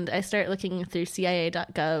 And I start looking through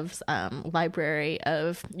CIA.gov's library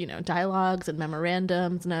of, dialogues and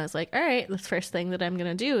memorandums. And I was like, all right, this first thing that I'm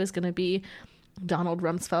going to do is going to be Donald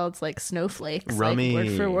Rumsfeld's like Snowflakes, Rummy. like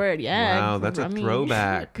word for word. Yeah. Wow, that's Rummy. a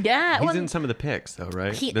throwback. Yeah. He's in some of the pics though,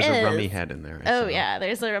 right? There's a Rummy head in there. Oh yeah.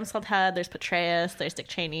 There's the Rumsfeld head, there's Petraeus, there's Dick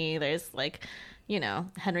Cheney, there's like,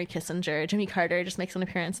 Henry Kissinger, Jimmy Carter just makes an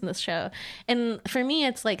appearance in this show. And for me,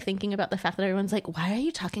 it's like thinking about the fact that everyone's like, why are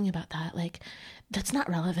you talking about that? Like, that's not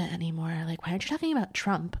relevant anymore. Like, why aren't you talking about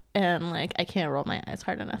Trump? And like, I can't roll my eyes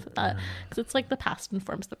hard enough at that, because it's like the past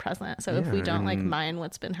informs the present. So if we don't like mine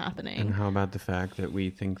what's been happening. And how about the fact that we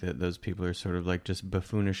think that those people are sort of like just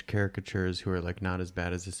buffoonish caricatures who are like not as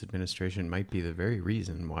bad as this administration might be the very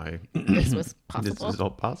reason why this was possible. This is all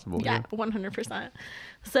possible. Yeah, 100%.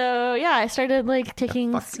 So yeah, I started like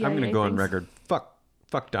taking CIA I'm going to go on things. record.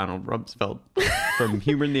 Fuck Donald Rumsfeld from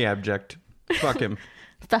Humor in the Abject. Fuck him.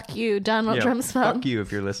 Fuck you, Donald Rumsfeld. Fuck you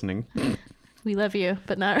if you're listening. We love you,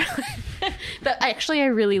 but not really. But I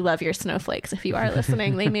really love your snowflakes. If you are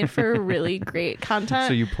listening, they made for really great content.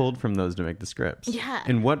 So you pulled from those to make the scripts. Yeah.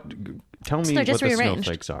 And what Tell me they're what the just rearranged.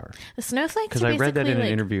 snowflakes are. The snowflakes Because are I read that in basically,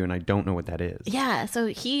 an interview and I don't know what that is. Yeah, so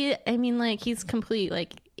he's complete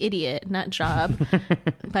idiot, nut job,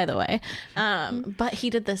 by the way. But he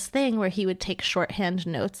did this thing where he would take shorthand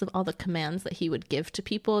notes of all the commands that he would give to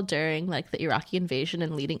people during the Iraqi invasion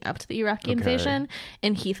and leading up to the Iraqi invasion.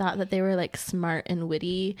 And he thought that they were smart and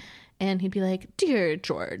witty. And he'd be like, "Dear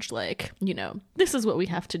George, this is what we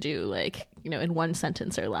have to do, in one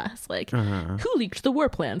sentence or less. Who leaked the war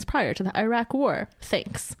plans prior to the Iraq war?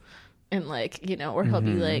 Thanks." And or he'll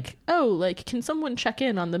be like, "Oh, can someone check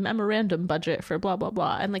in on the memorandum budget for blah, blah,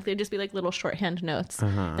 blah." And they'd just be little shorthand notes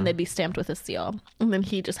and they'd be stamped with a seal. And then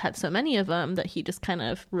he just had so many of them that he just kind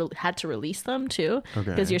of had to release them too.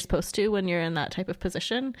 Because you're supposed to, when you're in that type of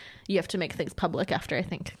position, you have to make things public after, I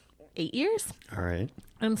think, 8 years. All right.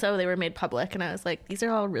 And so they were made public, and I was like, these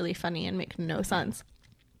are all really funny and make no sense.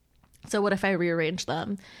 So what if I rearrange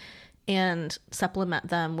them and supplement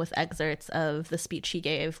them with excerpts of the speech he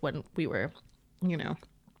gave when we were,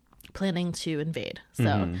 planning to invade?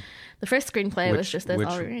 So the first screenplay was just this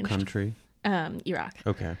all rearranged. Which country? Iraq.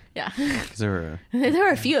 Okay. Yeah. There were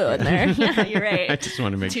a few in there. Yeah, you're right. I just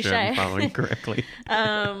want to make sure I'm following correctly.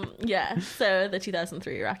 Yeah. So the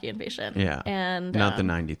 2003 Iraqi invasion. Yeah. And not the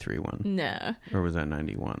 93 one. No. Or was that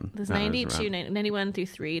 91? There's 92, 91 through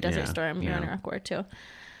 3, Desert Storm, you're in Iraq War 2.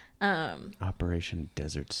 Operation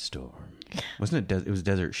Desert Storm. Wasn't it? It was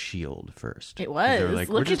Desert Shield first. It was. They were like,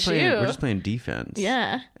 Look at you. We're just playing defense.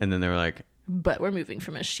 Yeah. And then they were like, but we're moving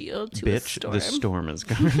from a shield to a storm. The storm is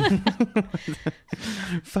coming.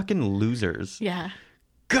 Fucking losers. Yeah.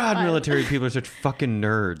 God, military people are such fucking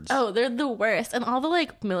nerds. Oh, they're the worst. And all the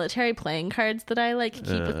military playing cards that I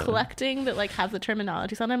keep collecting that have the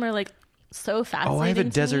terminologies on them are so fascinating. Oh, I have a to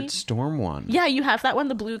Desert me. Storm one. Yeah, you have that one,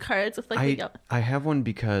 the blue cards with I have one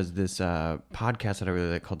because this podcast that I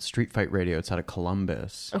really like called Street Fight Radio. It's out of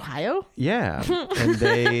Columbus, Ohio. Yeah, and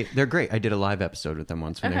they're great. I did a live episode with them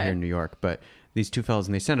once when they're here in New York, but. These two fellas,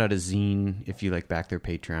 and they send out a zine if you back their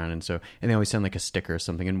Patreon, and they always send a sticker or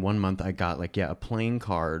something. And 1 month I got a playing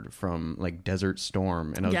card from Desert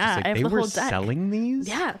Storm, and I was just I they were selling these.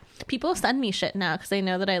 Yeah, people send me shit now because they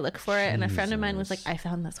know that I look for it. And a friend of mine was like, "I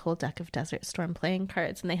found this whole deck of Desert Storm playing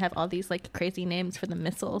cards, and they have all these crazy names for the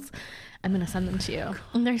missiles. I'm gonna send them to you,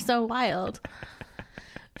 and they're so wild."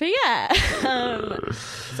 But yeah,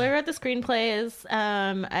 so I wrote the screenplays.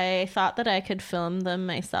 I thought that I could film them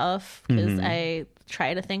myself because I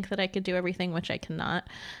try to think that I could do everything, which I cannot.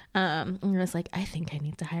 And I was like, I think I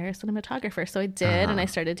need to hire a cinematographer. So I did, and I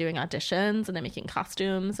started doing auditions and then making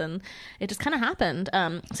costumes, and it just kind of happened.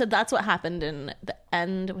 So that's what happened in the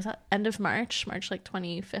end. Was that end of March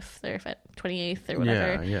 25th or 28th or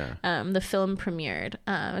whatever? Yeah. The film premiered.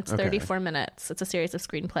 It's 34 minutes. It's a series of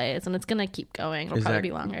screenplays, and it's gonna keep going. It'll probably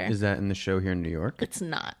be longer. Is that in the show here in New York? It's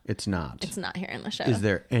not. It's not. It's not here in the show. Is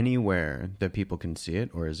there anywhere that people can see it,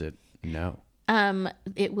 or is it no?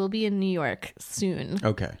 It will be in New York soon.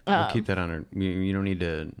 Okay, we'll keep that on. You don't need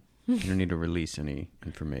to. You don't need to release any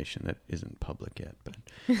information that isn't public yet, but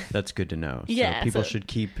that's good to know. Yeah, so people should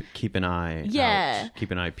keep an eye. out,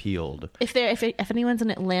 keep an eye peeled. If anyone's in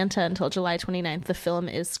Atlanta until July 29th, the film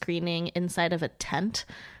is screening inside of a tent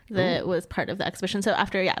that was part of the exhibition. So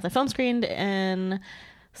after the film screened in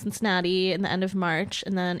Cincinnati in the end of March,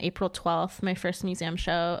 and then April 12th my first museum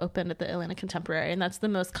show opened at the Atlanta Contemporary, and that's the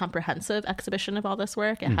most comprehensive exhibition of all this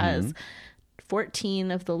work. It has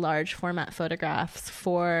 14 of the large format photographs,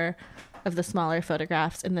 4 of the smaller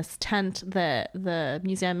photographs in this tent that the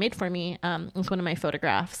museum made for me. Was one of my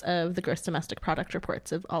photographs of the gross domestic product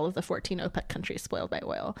reports of all of the 14 OPEC countries spoiled by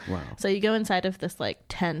oil. Wow. So you go inside of this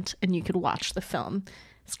tent and you could watch the film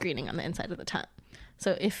screening on the inside of the tent.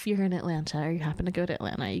 So if you're in Atlanta or you happen to go to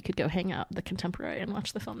Atlanta, you could go hang out at the Contemporary and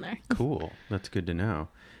watch the film there. Cool. That's good to know.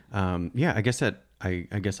 I guess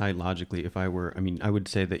I logically, if I were, I would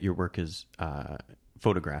say that your work is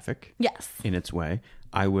photographic. Yes. In its way.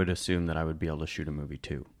 I would assume that I would be able to shoot a movie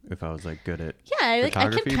too if I was good at I can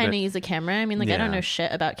photography, kind of use a camera. I don't know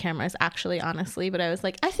shit about cameras actually, honestly, but I was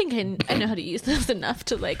like, I think I know how to use this enough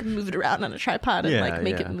to move it around on a tripod and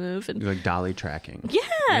make it move and dolly tracking.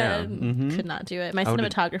 Could not do it. My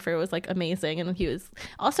cinematographer was amazing, and he was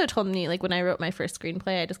also told me when I wrote my first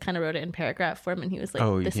screenplay, I just kind of wrote it in paragraph form, and he was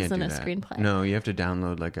like, this isn't a screenplay. No, you have to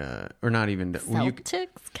download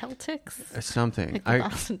Celtics, something the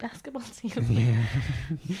Boston basketball team.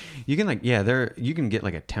 You can you can get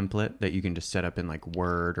like a template that you can just set up in like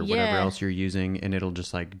Word or whatever else you're using, and it'll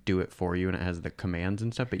just like do it for you, and it has the commands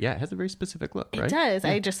and stuff. But yeah, it has a very specific look, right? It does.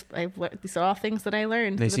 Yeah. These are all things that I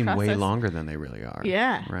learned. They through seem the way process. longer than they really are.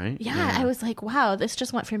 Yeah. Right? Yeah, I was like, wow, this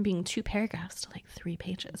just went from being 2 paragraphs to like 3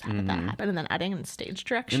 pages. How did that happen? And then adding in stage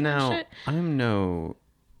direction And now, shit. I'm no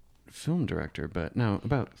film director, but now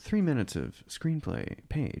about 3 minutes of screenplay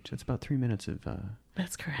page. That's about 3 minutes of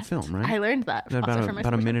That's correct. film, right? I learned that. Is that also about from my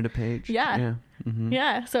about a sports minute a page? Yeah. Yeah. Mm-hmm.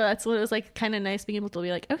 Yeah. So that's what it was like, kind of nice being able to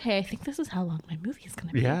be like, okay, I think this is how long my movie is going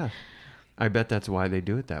to be. Yeah. I bet that's why they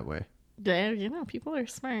do it that way. People are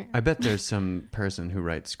smart. I bet there's some person who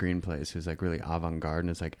writes screenplays who's like really avant-garde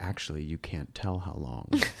and is like, actually, you can't tell how long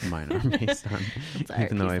mine are based on,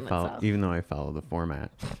 even though I follow the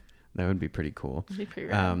format. That would be pretty cool. It'd be pretty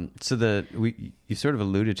rad. So you sort of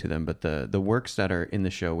alluded to them, but the works that are in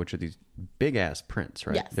the show, which are these big ass prints,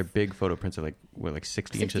 right? Yes. They're big photo prints, are like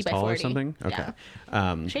 60 inches by tall 40. or something. Okay.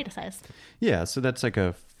 Yeah. Shade size. Yeah, so that's like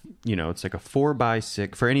it's like a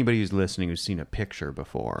 4x6 for anybody who's listening who's seen a picture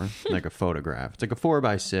before, like a photograph. It's like a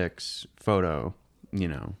 4x6 photo,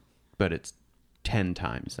 but it's 10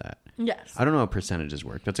 times that. Yes. I don't know how percentages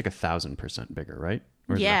work. That's like 1,000% bigger, right?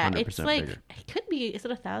 Or is Yeah, it 100% it's like bigger? it could be. Is it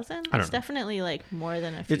 1,000? I don't It's know. definitely like more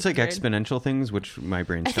than a few. It's like third. exponential things, which my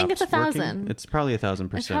brain I stops think it's 1,000. working. It's probably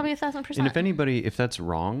 1,000%. It's probably 1,000%. And if that's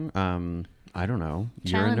wrong, I don't know.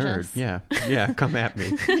 Challenge You're a nerd. us. Yeah. Come at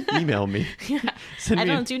me. Email me. I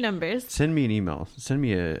don't do numbers. Send me an email. Send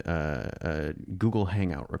me a Google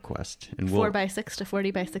Hangout request, and 4x6 to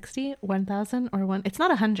 40x60, 1,000 or 1. It's not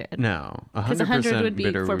 100. No, 'Cause 100 would be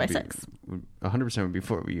bigger 4x6. 100% would be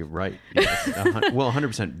 4. You're right. Yes.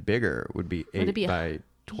 100% bigger would be 8 it be by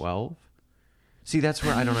 12. See, that's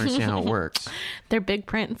where I don't understand how it works. They're big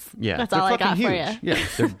prints. Yeah, That's they're all I got fucking for huge. you. Yeah,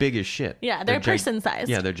 they're big as shit. Yeah, they're person-sized.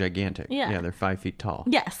 Yeah, they're gigantic. Yeah. They're 5 feet tall.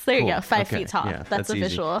 Yes, there you Cool. go. 5 Okay, feet tall. yeah, that's the easy.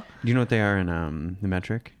 visual. Do you know what they are in the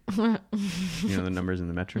metric? You know the numbers in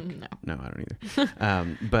the metric? No, I don't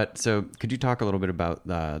either. But so could you talk a little bit about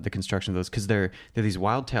the construction of those? Because they're these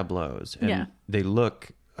wild tableaus, and they look,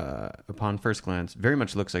 upon first glance, very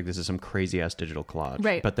much looks like this is some crazy ass digital collage.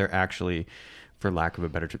 Right. But they're actually, for lack of a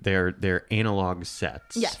better term, they're analog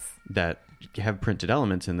sets. Yes. That have printed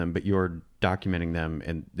elements in them, but you're documenting them,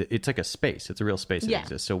 and it's like a space. It's a real space that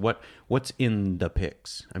exists. So what's in the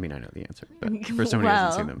pics? I mean, I know the answer, but for somebody who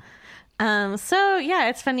hasn't seen them. So yeah,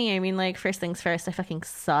 it's funny. I mean, like, first things first, I fucking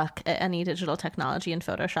suck at any digital technology in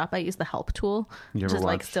Photoshop. I use the help tool, You which ever is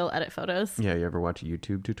like watch- still edit photos. Yeah, you ever watch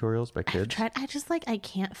YouTube tutorials by kids? I just like, I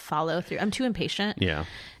can't follow through. I'm too impatient. Yeah.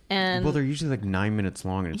 And Well, they're usually like 9 minutes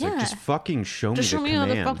long, and it's like, Yeah. just fucking show just me show the me how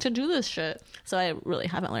command. the fuck to do this shit. So I really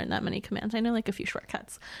haven't learned that many commands. I know like a few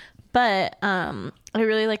shortcuts, but I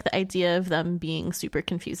really like the idea of them being super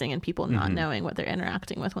confusing and people not knowing what they're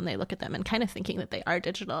interacting with when they look at them and kind of thinking that they are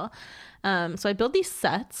digital. So I build these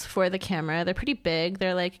sets for the camera. They're pretty big.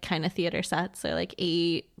 They're like kind of theater sets. They're like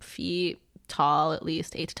 8 feet tall, at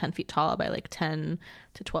least 8 to 10 feet tall by like 10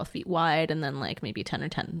 to 12 feet wide, and then like maybe 10 or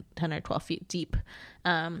 12 feet deep.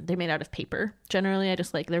 They're made out of paper. Generally, I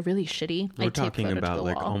just like, they're really shitty. We're I tape talking photo to about the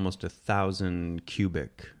like wall. almost 1,000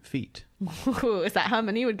 cubic feet. Ooh, is that how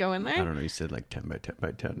many would go in there? I don't know. You said like 10 by 10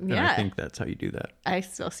 by 10. And I Yeah. think that's how you do that. I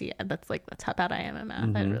still see it. That's how bad I am at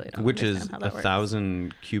math. I really don't Which understand is how that works.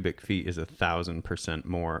 1,000 cubic feet is 1,000%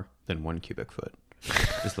 more than 1 cubic foot.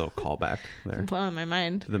 Just a little callback there Blowing my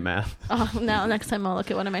mind. to the math. Oh, now next time I'll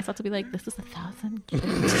look at one of my sets, I'll be like, this is 1,000.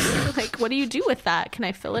 Like, what do you do with that? Can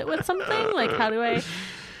I fill it with something? Like, how do I?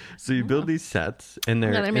 So you build these sets, and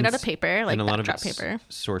they're They're made out of s- paper, like and a lot of backdrop it's paper.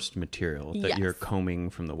 sourced material that Yes. you're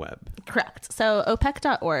combing from the web. Correct. So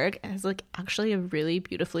opec.org is like actually a really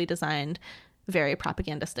beautifully designed, very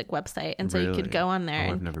propagandistic website. And so you Really? could go on there. Oh,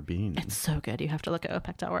 I've and never been. It's so good. You have to look at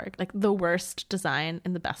opec.org. Like the worst design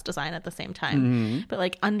and the best design at the same time. But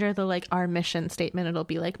like under the like our mission statement, it'll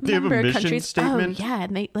be like They have a member mission countries. statement? Oh yeah,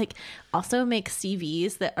 and they like also make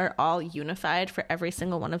CVs that are all unified for every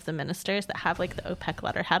single one of the ministers that have like the OPEC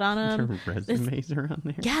letterhead on them. Their resumes are on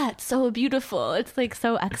there. Yeah, it's so beautiful. It's like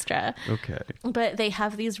so extra. Okay. But they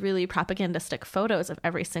have these really propagandistic photos of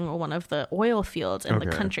every single one of the oil fields in the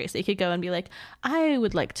Okay. country. So you could go and be like, I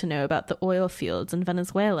would like to know about the oil fields in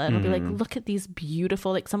Venezuela. And it'll be Mm-hmm. like, look at these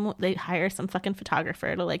beautiful, like they hire some fucking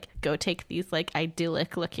photographer to like go take these like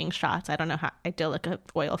idyllic looking shots. I don't know how idyllic a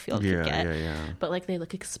oil field Yeah, could get. yeah. But like they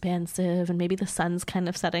look expansive and maybe the sun's kind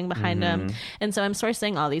of setting behind them. And so I'm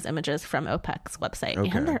sourcing all these images from OPEC's website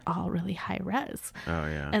Okay. and they're all really high res. Oh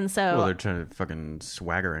yeah. And so- well, they're trying to fucking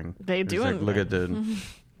swaggering. They It's do like, it. look at the.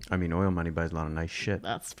 I mean, oil money buys a lot of nice shit.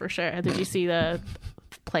 That's for sure. Did you see the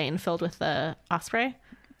plane filled with the Osprey?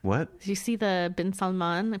 What? Did you see the Bin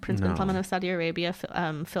Salman, Prince Bin No. Salman of Saudi Arabia,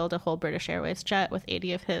 filled a whole British Airways jet with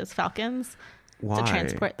 80 of his Falcons Why? to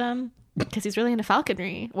transport them? Because he's really into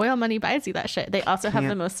falconry. Oil money buys you that shit. They also have the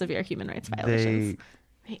Can't most severe human rights violations.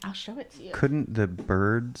 Wait, I'll show it to you. Couldn't the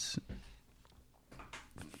birds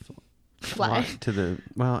Fly. to the?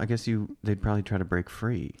 Well, I guess they'd probably try to break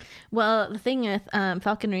free. Well, the thing with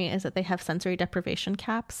falconry is that they have sensory deprivation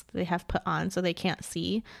caps that they have put on so they can't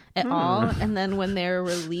see at all. And then when they're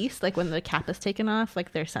released, like when the cap is taken off,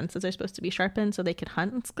 like their senses are supposed to be sharpened so they can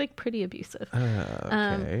hunt. It's like pretty abusive.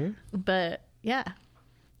 Okay. But yeah.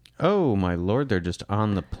 Oh my lord, they're just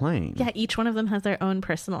on the plane. Yeah, each one of them has their own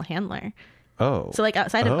personal handler. Oh. So like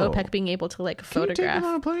outside of Oh. OPEC being able to like Can you take photograph. them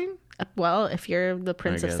on a plane? Well, if you're the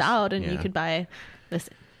Prince I of guess, Saud and you yeah. could buy this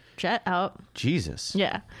jet out. Jesus.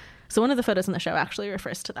 Yeah. So one of the photos in the show actually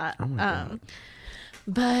refers to that. Oh my God.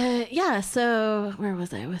 But yeah, so where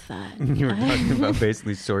was I with that? You were talking about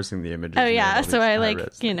basically sourcing the images. Oh and yeah, all so these I like,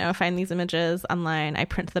 high-res you know, find these images online, I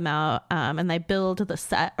print them out, and I build the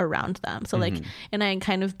set around them. So like, and I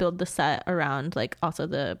kind of build the set around like also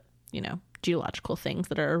the, you know, geological things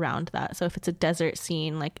that are around that. So if it's a desert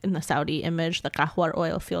scene, like in the Saudi image, the Kahwar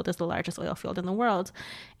oil field is the largest oil field in the world.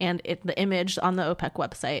 And the image on the OPEC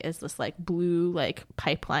website is this like blue, like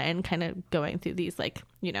pipeline kind of going through these like,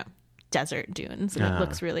 you know, desert dunes, and it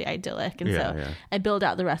looks really idyllic. And so I build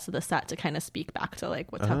out the rest of the set to kind of speak back to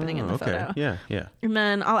like what's happening in the photo. Yeah, yeah. And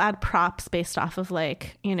then I'll add props based off of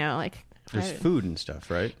like, you know, like There's food and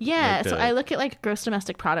stuff, right? yeah, Like so I look at like gross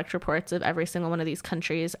domestic product reports of every single one of these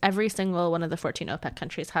countries. Every single one of the 14 OPEC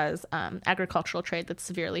countries has agricultural trade that's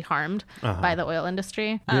severely harmed by the oil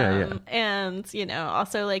industry. Yeah. And, you know,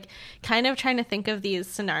 also like kind of trying to think of these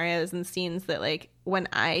scenarios and scenes that like when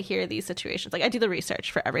I hear these situations, like I do the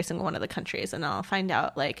research for every single one of the countries and I'll find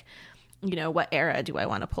out like, you know, what era do I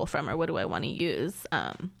want to pull from or what do I want to use?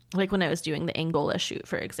 Like when I was doing the Angola shoot,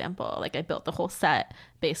 for example, like I built the whole set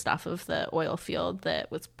based off of the oil field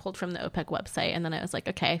that was pulled from the OPEC website. And then I was like,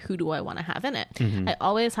 okay, who do I want to have in it? I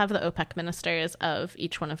always have the OPEC ministers of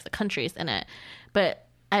each one of the countries in it. But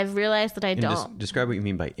I've realized that I And don't. describe what you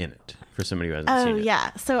mean by in it for somebody who hasn't Oh, seen it.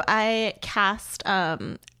 yeah. So I cast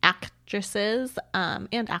actresses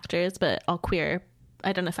and actors, but all queer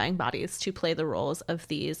identifying bodies to play the roles of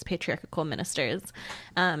these patriarchal ministers.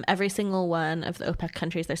 Every single one of the OPEC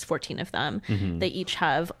countries, there's 14 of them. They each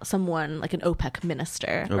have someone like an OPEC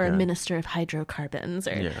minister or a Okay. minister of hydrocarbons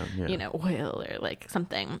or, Yeah. you know, oil or like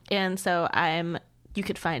something. And so you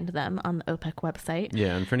could find them on the OPEC website.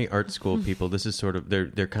 Yeah, and for any art school people, this is sort of they're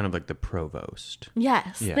kind of like the provost.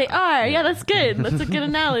 Yes, Yeah. they are. Yeah, that's good. That's a good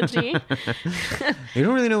analogy. You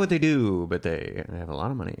don't really know what they do, but they have a lot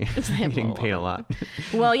of money. have Getting a paid a lot.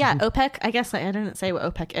 Well, yeah, OPEC, I guess I didn't say what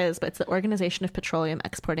OPEC is, but it's the Organization of Petroleum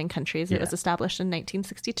Exporting Countries. It Yeah. was established in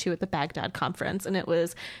 1962 at the Baghdad Conference, and it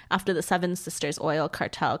was after the Seven Sisters oil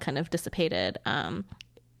cartel kind of dissipated.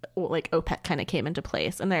 Like OPEC kind of came into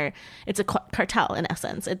place, and it's a cartel in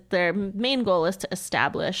essence. Their main goal is to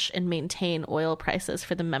establish and maintain oil prices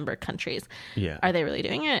for the member countries. Yeah. Are they really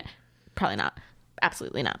doing it? Probably not.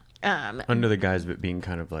 Absolutely not. Under the guise of it being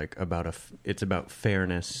kind of like it's about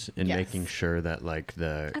fairness and Yes. making sure that like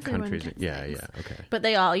the Everyone countries. gets Yeah, things. yeah, okay. But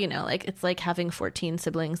they all, you know, like it's like having 14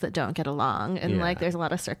 siblings that don't get along, and Yeah. like there's a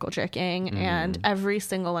lot of circle jerking, and every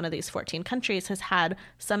single one of these 14 countries has had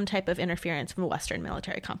some type of interference from a Western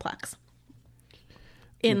military complex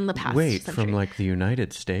in the past Wait, century. from like the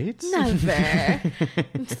United States? Never.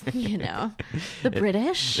 You know, the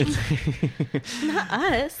British, not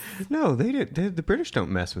us. No, they did. The British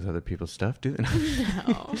don't mess with other people's stuff, do they?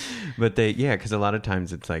 No. But because a lot of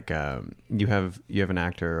times it's like you have an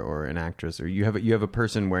actor or an actress, or you have a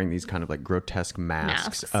person wearing these kind of like grotesque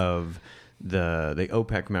masks. Of the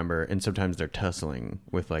OPEC member, and sometimes they're tussling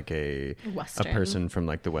with like a person from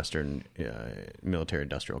like the Western military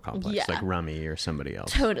industrial complex, Yeah. like Rummy or somebody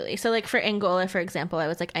else. Totally. So, like for Angola, for example, I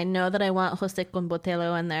was like, I know that I want Jose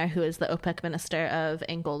Combotelo in there, who is the OPEC minister of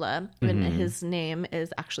Angola. And his name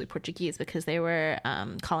is actually Portuguese because they were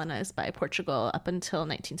colonized by Portugal up until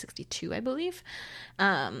 1962, I believe.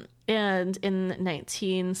 And in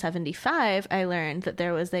 1975, I learned that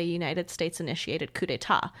there was a United States-initiated coup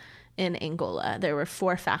d'etat in Angola. There were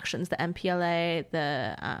 4 factions: the MPLA,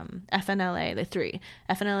 the FNLA, the 3.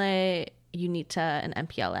 FNLA, UNITA, and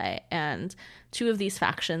MPLA. And 2 of these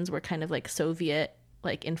factions were kind of like Soviet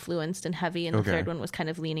like influenced and heavy, and the Okay. third one was kind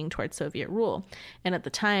of leaning towards Soviet rule. And at the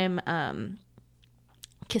time,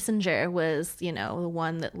 Kissinger was, you know, the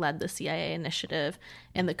one that led the CIA initiative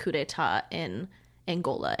and the coup d'etat in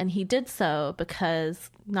Angola. And he did so because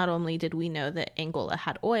not only did we know that Angola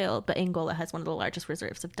had oil, but Angola has one of the largest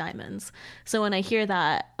reserves of diamonds. So when I hear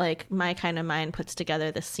that, like, my kind of mind puts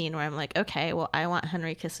together this scene where I'm like, okay, well, I want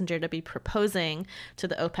Henry Kissinger to be proposing to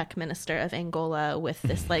the OPEC minister of Angola with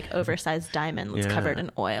this like oversized diamond that's covered in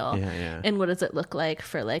oil. And what does it look like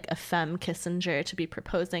for like a femme Kissinger to be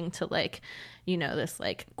proposing to like, you know, this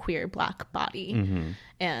like queer black body?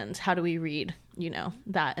 And how do we read, you know,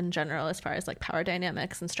 that in general as far as like power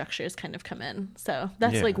dynamics and structures kind of come in? So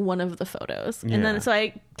that's like one of the photos. And then so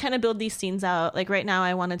I kind of build these scenes out. Like right now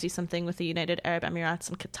I want to do something with the United Arab Emirates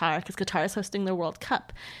and Qatar, because Qatar is hosting the World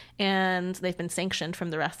Cup and they've been sanctioned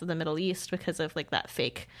from the rest of the Middle East because of like that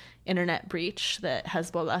fake internet breach that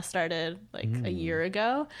Hezbollah started like a year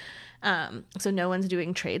ago. So no one's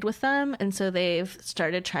doing trade with them. And so they've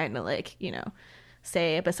started trying to like, you know,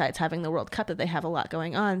 say besides having the World Cup that they have a lot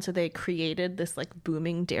going on. So they created this like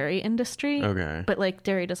booming dairy industry. Okay. But like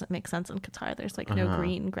dairy doesn't make sense in Qatar. There's like no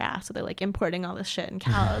green grass. So they're like importing all this shit and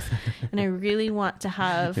cows. And I really want to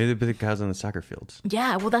have... Maybe they put the cows on the soccer fields.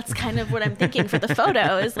 Yeah, well, that's kind of what I'm thinking for the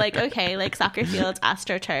photo is like, okay, like soccer fields,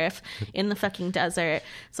 AstroTurf in the fucking desert.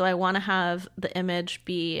 So I want to have the image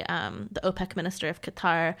be the OPEC minister of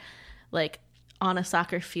Qatar, like on a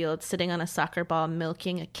soccer field, sitting on a soccer ball,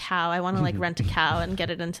 milking a cow. I want to like rent a cow and get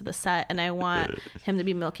it into the set. And I want him to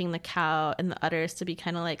be milking the cow and the udders to be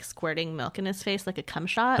kind of like squirting milk in his face, like a cum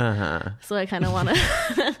shot. So I kind of want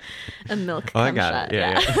a milk cum I got shot. it.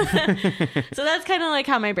 Yeah. So that's kind of like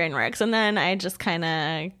how my brain works. And then I just kind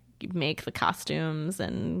of make the costumes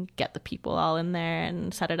and get the people all in there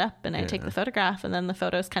and set it up. And I take the photograph, and then the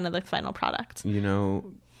photo is kind of the final product. You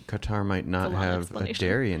know, Qatar might not have a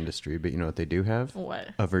dairy industry, but you know what they do have? What?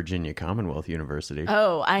 A Virginia Commonwealth University.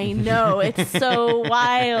 Oh, I know. It's so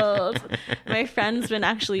wild. My friend's been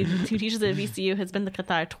actually, who teaches at VCU, has been to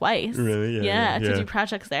Qatar twice. Really? Yeah, to do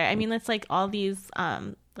projects there. I mean, it's like all these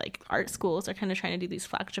like art schools are kind of trying to do these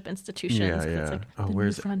flagship institutions. Yeah. It's like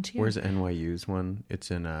where's frontier. Where's NYU's one? It's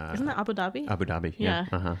in Isn't that Abu Dhabi? Abu Dhabi.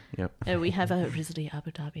 Yeah. Yep. We have a RISD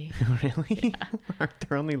Abu Dhabi. Really? Are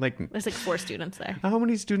there only like... There's like 4 students there. How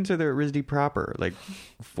many students are there at RISD proper? Like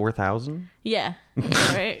 4,000? Yeah.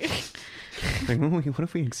 Right. Like, what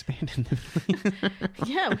if we expanded them?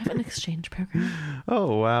 Yeah, we have an exchange program.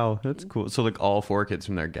 Oh, wow. That's cool. So like all 4 kids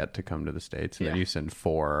from there get to come to the States, and then you send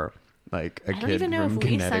 4... like a kid from Connecticut. I don't even know if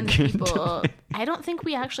we send people. I don't think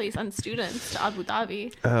we actually send students to Abu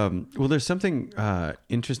Dhabi. Well, there's something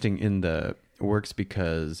interesting in the works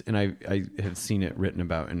because, and I have seen it written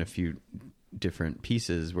about in a few different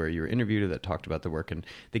pieces where you were interviewed that talked about the work, and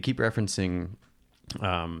they keep referencing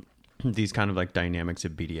these kind of like dynamics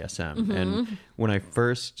of BDSM. And when I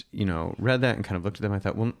first, you know, read that and kind of looked at them, I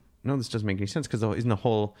thought, well, no, this doesn't make any sense, because isn't the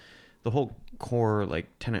whole core like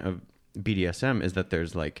tenet of BDSM is that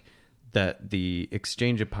there's like that the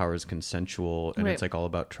exchange of power is consensual, and it's like all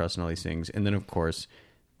about trust and all these things. And then of course,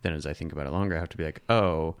 then as I think about it longer, I have to be like,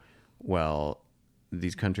 oh, well,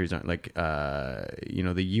 these countries aren't like, you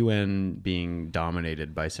know, the UN being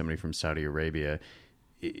dominated by somebody from Saudi Arabia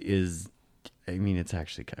is, I mean, it's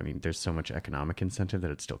actually, I mean, there's so much economic incentive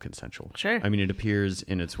that it's still consensual. Sure. I mean, it appears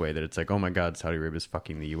in its way that it's like, oh my God, Saudi Arabia is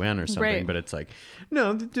fucking the UN or something. Right. But it's like,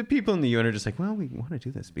 no, the people in the UN are just like, well, we want to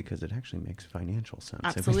do this because it actually makes financial sense.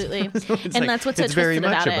 Absolutely. So and like, that's what's so it's very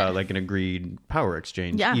twisted much about it. like an agreed power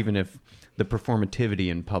exchange, Yeah. even if the performativity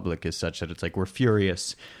in public is such that it's like, we're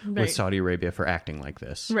furious with Saudi Arabia for acting like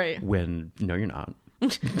this. Right. When, no, you're not.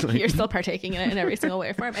 You're still partaking in it in every single way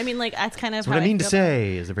or form. I mean, like, that's kind of what I mean to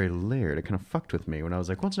say is a very layered. It kind of fucked with me when I was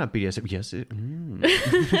like, well, it's not BDSM. Yes, it...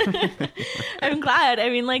 I'm glad. I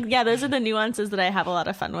mean, like, yeah, those are the nuances that I have a lot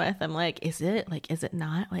of fun with. I'm like, is it? Like, is it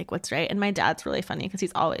not? Like, what's right? And my dad's really funny because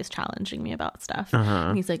he's always challenging me about stuff.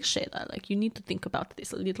 And he's like, Shayla, like, you need to think about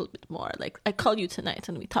this a little bit more. Like, I call you tonight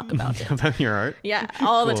and we talk about it. About your art? Yeah,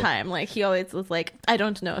 all the time. Like, he always was like, I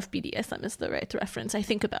don't know if BDSM is the right reference. I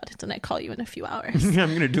think about it and I call you in a few hours. I'm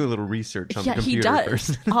going to do a little research on the computer he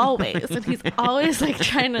does first. always, and he's always like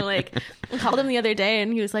trying to like. I called him the other day,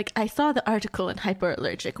 and he was like, "I saw the article in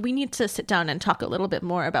Hyperallergic. We need to sit down and talk a little bit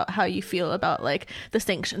more about how you feel about like the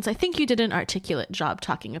sanctions. I think you did an articulate job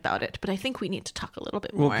talking about it, but I think we need to talk a little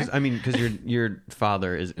bit more." Well, because your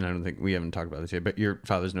father is, and I don't think we haven't talked about this yet, but your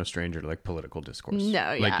father's no stranger to like political discourse.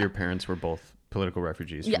 No, like your parents were both political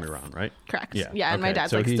refugees from Iran, right? Correct. Yeah. And my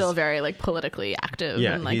dad's so like still very like politically active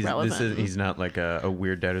and like relevant. He's not like a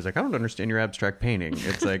weird dad who's like, I don't understand your abstract painting.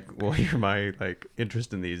 It's like, well, my like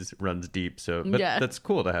interest in these runs deep. So that's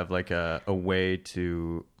cool to have like a way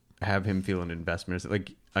to have him feel an investment.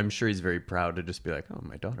 Like, I'm sure he's very proud to just be like, oh,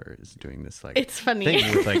 my daughter is doing this, like, it's funny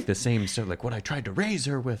thing with like the same stuff, like what I tried to raise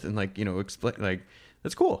her with, and like, you know, explain, like,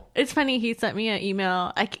 that's cool. It's funny. He sent me an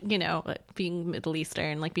email. You know, like, being Middle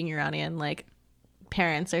Eastern, like being Iranian, like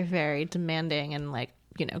parents are very demanding, and like,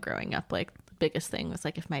 you know, growing up, like the biggest thing was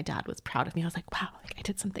like if my dad was proud of me, I was like, wow, like I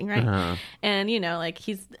did something right. And you know, like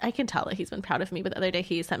I can tell that he's been proud of me. But the other day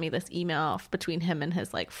he sent me this email between him and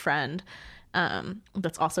his like friend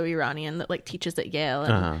that's also Iranian that like teaches at Yale,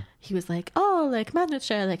 and he was like, oh, like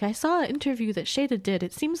Madnutshare, like I saw an interview that Shada did,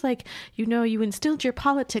 it seems like, you know, you instilled your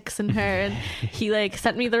politics in her. And he like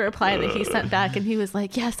sent me the reply that he sent back, and he was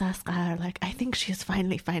like, yes, Asghar, like I think she's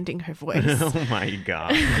finally finding her voice. Oh my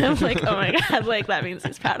god. I'm like, oh my god, like that means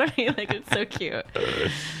he's proud of me. Like it's so cute.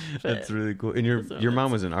 That's really cool. And your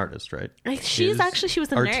mom was an artist, right? Like she was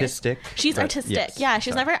a artistic. Nurse. She's artistic. Yes, yeah,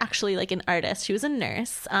 she's never actually like an artist. She was a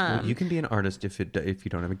nurse. Well, you can be an artist if you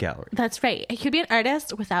don't have a gallery. That's right. You could be an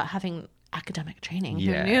artist without having academic training.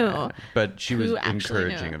 Yeah, who knew? But she was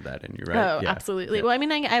encouraging of that in you, right? Oh, yeah. absolutely. Yeah. Well, I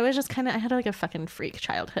mean, I was just kind of, I had like a fucking freak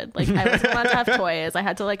childhood. Like I wasn't allowed to have toys. I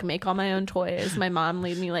had to like make all my own toys. My mom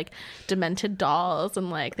made me like demented dolls, and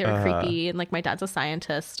like they were creepy. And like my dad's a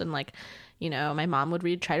scientist, and like, you know, my mom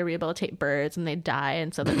would try to rehabilitate birds, and they'd die,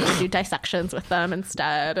 and so then we'd do dissections with them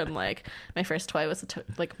instead. And like my first toy was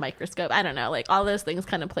like microscope. I don't know, like all those things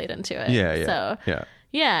kind of played into it. Yeah. So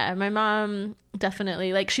yeah, my mom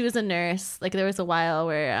definitely, like she was a nurse. Like there was a while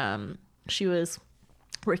where she was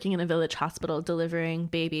working in a village hospital delivering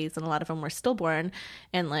babies, and a lot of them were stillborn,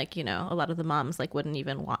 and like, you know, a lot of the moms like wouldn't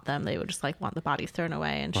even want them. They would just like want the bodies thrown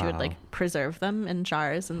away, and she would like preserve them in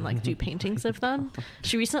jars and like do paintings of them.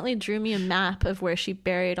 She recently drew me a map of where she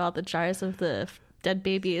buried all the jars of the dead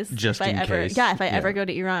babies. Just in case. If I ever go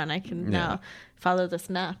to Iran, I can now follow this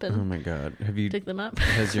map and oh my god, have you dig them up.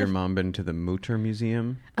 Has your mom been to the Mutter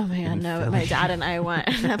Museum? Oh my god, no, but my dad and I went.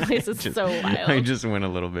 That place is so wild. I just went a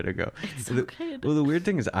little bit ago. It's so good. Well, the weird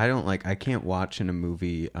thing is I can't watch in a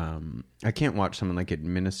movie, I can't watch someone like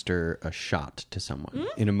administer a shot to someone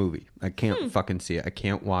in a movie. I can't fucking see it. I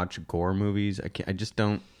can't watch gore movies. I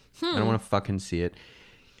don't want to fucking see it.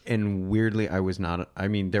 And weirdly, I was not. I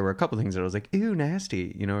mean, there were a couple things that I was like, "Ew,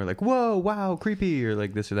 nasty," you know, or like, "Whoa, wow, creepy," or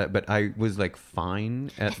like this or that. But I was like fine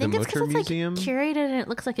at the Mutter Museum. Like curated, and it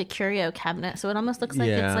looks like a curio cabinet, so it almost looks like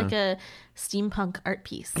it's like a steampunk art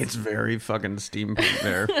piece. It's very fucking steampunk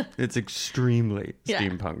there. It's extremely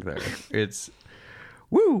steampunk there. It's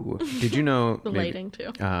woo. Did you know the lighting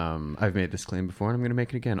too? I've made this claim before, and I'm going to make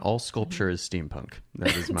it again. All sculpture is steampunk.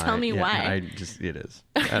 That is my. Tell me why. It is.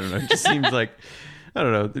 I don't know. It just seems like. I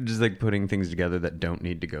don't know. They're just like putting things together that don't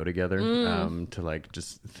need to go together. To like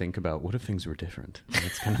just think about what if things were different. And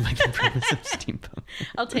it's kind of like the premise of steampunk.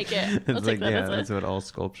 I'll take it. I'll take that. That's what all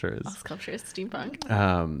sculpture is. All sculpture is steampunk.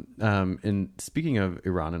 And speaking of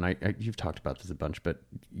Iran, and I you've talked about this a bunch, but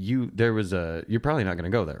you're probably not going to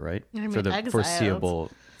go there, right? For the foreseeable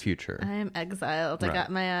future. I am exiled. Right. I got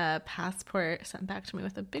my passport sent back to me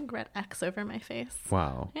with a big red X over my face.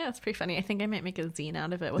 Wow. Yeah, it's pretty funny. I think I might make a zine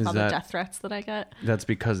out of it with all the death threats that I got. That's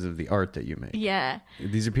because of the art that you make. Yeah.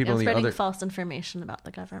 These are people spreading false information about the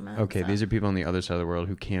government. Okay, these are people on the other side of the world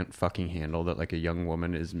who can't fucking handle that like a young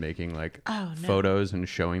woman is making like photos and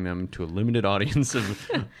showing them to a limited audience of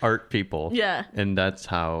art people. Yeah. And that's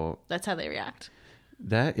how they react.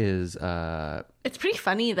 That is it's pretty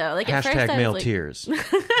funny though. Like hashtag at first male like, tears.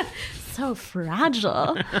 So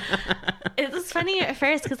fragile. It was funny at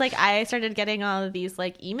first because like I started getting all of these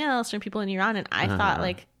like emails from people in Iran, and I thought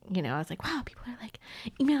like, you know, I was like, wow, people are like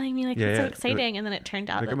emailing me, like it's so exciting. And then it turned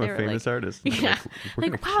out like that I'm they a were famous artist. Yeah,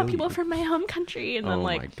 like wow, people from my home country. And then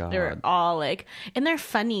like they were all like, and they're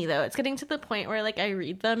funny though. It's getting to the point where like I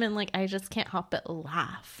read them and like I just can't help but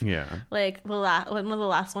laugh. Yeah. Like one of the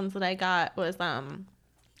last ones that I got was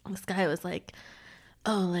this guy was like,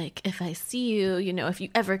 oh, like if I see you, you know, if you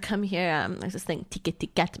ever come here, there's this thing ticket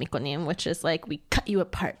ticket mikonim, which is like we cut you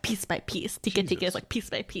apart piece by piece. Ticket ticket is like piece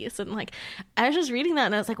by piece, and like I was just reading that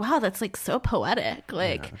and I was like, wow, that's like so poetic,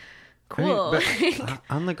 like cool. I mean, but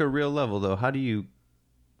on like a real level though, how do you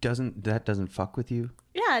doesn't fuck with you?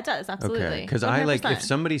 Yeah, it does, absolutely. Okay, because I like if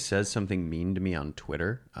somebody says something mean to me on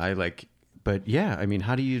Twitter, I like. But yeah, I mean,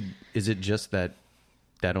 how do you? Is it just that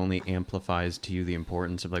only amplifies to you the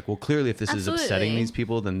importance of like, well, clearly if this is upsetting these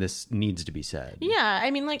people, then this needs to be said. Yeah.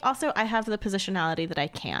 I mean, like also I have the positionality that I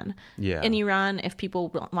can. Yeah. In Iran, if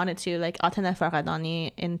people wanted to, like Atena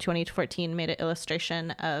Farghadani in 2014 made an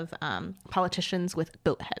illustration of politicians with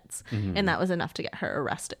goat heads. Mm-hmm. And that was enough to get her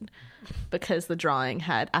arrested because the drawing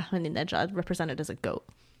had Ahmadinejad represented as a goat.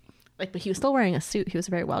 Like, but he was still wearing a suit. He was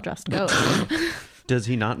a very well-dressed goat. Does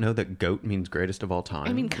he not know that goat means greatest of all time?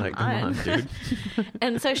 I mean, come on, dude.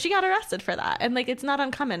 And so she got arrested for that. And like, it's not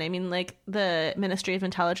uncommon. I mean, like the Ministry of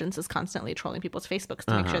Intelligence is constantly trolling people's Facebooks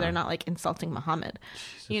to make sure they're not like insulting Muhammad,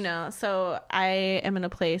 you know? So I am in a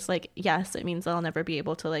place like, yes, it means I'll never be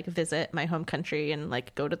able to like visit my home country and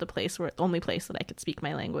like go to the only place that I could speak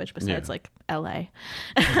my language besides like LA.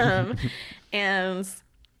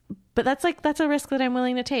 But that's a risk that I'm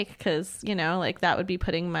willing to take because, you know, like that would be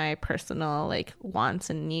putting my personal like wants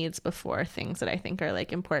and needs before things that I think are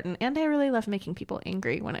like important. And I really love making people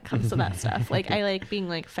angry when it comes to that stuff. Like I like being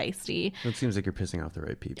like feisty. It seems like you're pissing off the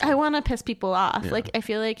right people. I want to piss people off. Yeah. Like I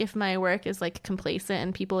feel like if my work is like complacent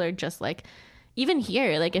and people are just like, even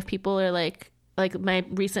here, like if people are like my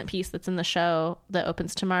recent piece that's in the show that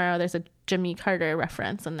opens tomorrow, there's a Jimmy Carter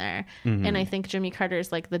reference in there. And I think Jimmy Carter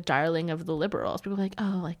is like the darling of the liberals. People are like,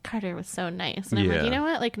 oh, like Carter was so nice. And I'm like, you know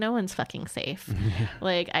what? Like no one's fucking safe.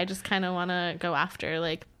 Like I just kind of want to go after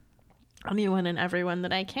like anyone and everyone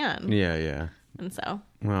that I can. Yeah. And so,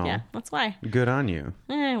 well, yeah, that's why. Good on you.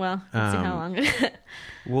 Well, let's see how long.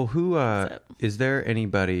 Well, who is there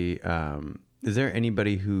anybody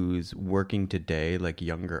who's working today, like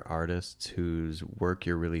younger artists whose work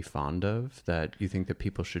you're really fond of that you think that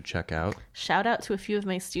people should check out? Shout out to a few of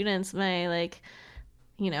my students. My like,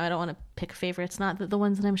 you know, I don't want to pick favorites. Not that the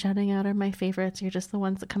ones that I'm shouting out are my favorites. You're just the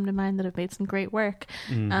ones that come to mind that have made some great work.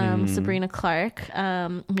 Sabrina Clark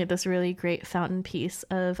made this really great fountain piece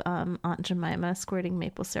of Aunt Jemima squirting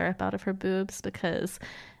maple syrup out of her boobs because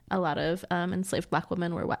a lot of enslaved Black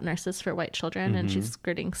women were wet nurses for white children, and she's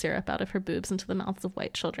squirting syrup out of her boobs into the mouths of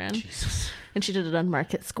white children. Jesus. And she did it on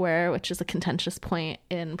Market Square, which is a contentious point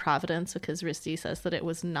in Providence because RISD says that it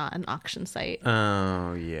was not an auction site.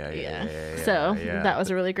 Oh, yeah. So that was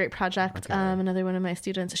a really great project. Okay. Another one of my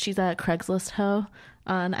students, she's a Craigslist hoe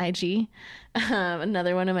on IG.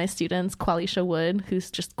 Another one of my students, Qualisha Wood,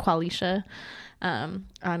 who's just Qualisha on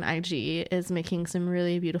IG, is making some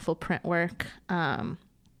really beautiful print work.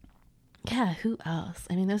 Yeah, who else?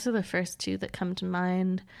 I mean, those are the first two that come to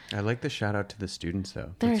mind. I like the shout out to the students,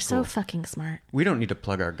 though. They're so cool. Fucking smart. We don't need to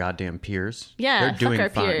plug our goddamn peers. Yeah, they're doing our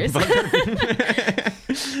fine. Peers.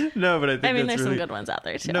 No, but I think there's some good ones out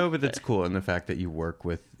there, too. No, but that's cool. And the fact that you work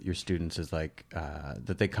with your students is like,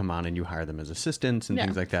 that they come on and you hire them as assistants and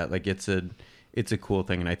things like that. Like, it's a cool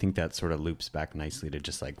thing. And I think that sort of loops back nicely to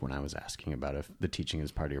just like when I was asking about if the teaching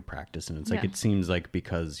is part of your practice. And it's like, it seems like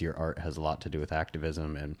because your art has a lot to do with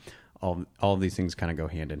activism and all of these things kind of go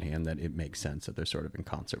hand in hand, that it makes sense that they're sort of in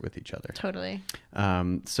concert with each other. Totally.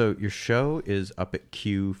 So your show is up at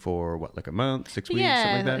Q for what, like a month, 6 weeks,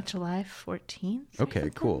 something like that? July 14th. Okay,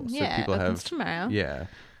 cool. So people it opens tomorrow. Yeah.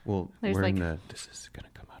 Well, this is going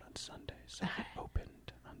to come out on Sunday, so it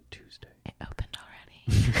opened on Tuesday. It opened already.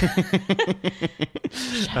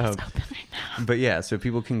 Show's open right now. But yeah, so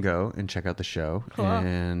people can go and check out the show. Cool.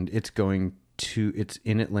 And it's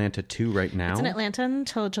in Atlanta too right now. It's in Atlanta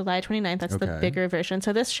until July 29th. That's the bigger version.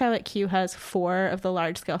 So this show at Q has 4 of the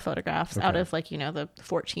large scale photographs out of like, you know, the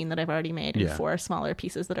 14 that I've already made and 4 smaller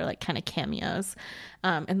pieces that are like kind of cameos.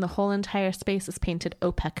 And the whole entire space is painted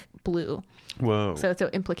OPEC blue. Whoa. So it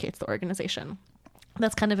implicates the organization.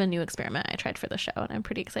 That's kind of a new experiment I tried for the show, and I'm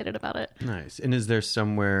pretty excited about it. Nice. And is there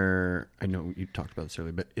somewhere, I know you talked about this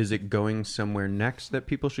earlier, but is it going somewhere next that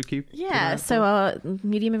people should keep? Yeah. So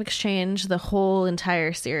Medium of Exchange, the whole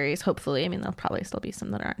entire series, hopefully, I mean, there'll probably still be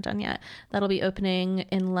some that aren't done yet. That'll be opening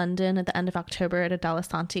in London at the end of October at Adela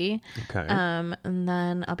Santi. Okay. And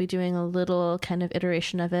then I'll be doing a little kind of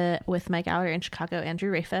iteration of it with my gallery in Chicago, Andrew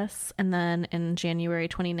Rafis. And then in January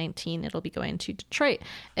 2019, it'll be going to Detroit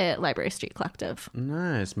at Library Street Collective.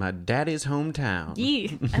 Nice. My daddy's hometown.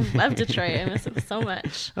 Yee. I love Detroit. I miss it so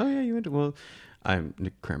much. Oh, yeah, you went to... Well,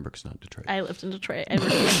 Cranbrook's not Detroit. I lived in Detroit. I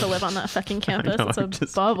used to live on that fucking campus. It's a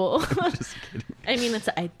bubble. I'm just kidding. I mean, it's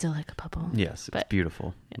an idyllic bubble. Yes, it's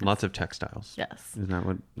beautiful. Yes. Lots of textiles. Yes. Isn't that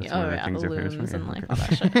what... That's one of the things they're famous for? And like all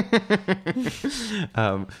that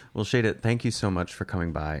shit. Well, Shada, thank you so much for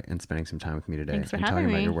coming by and spending some time with me today. Thanks for having me.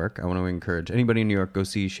 Talking about your work. I want to encourage anybody in New York, go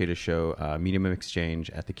see Shada's show, Medium of Exchange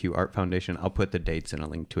at the Q Art Foundation. I'll put the dates and a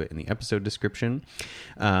link to it in the episode description.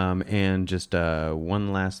 And just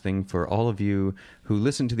one last thing for all of you who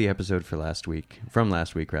listened to the episode from last week,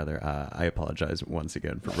 I apologize once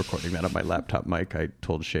again for recording that on my laptop mic. I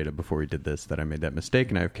told Shada before we did this that I made that mistake,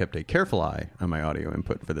 and I've kept a careful eye on my audio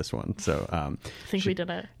input for this one. So I think we did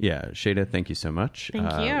it. Yeah, Shada, thank you so much. Thank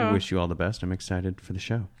you. Wish you all the best. I'm excited for the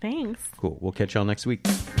show. Thanks. Cool. We'll catch y'all next week.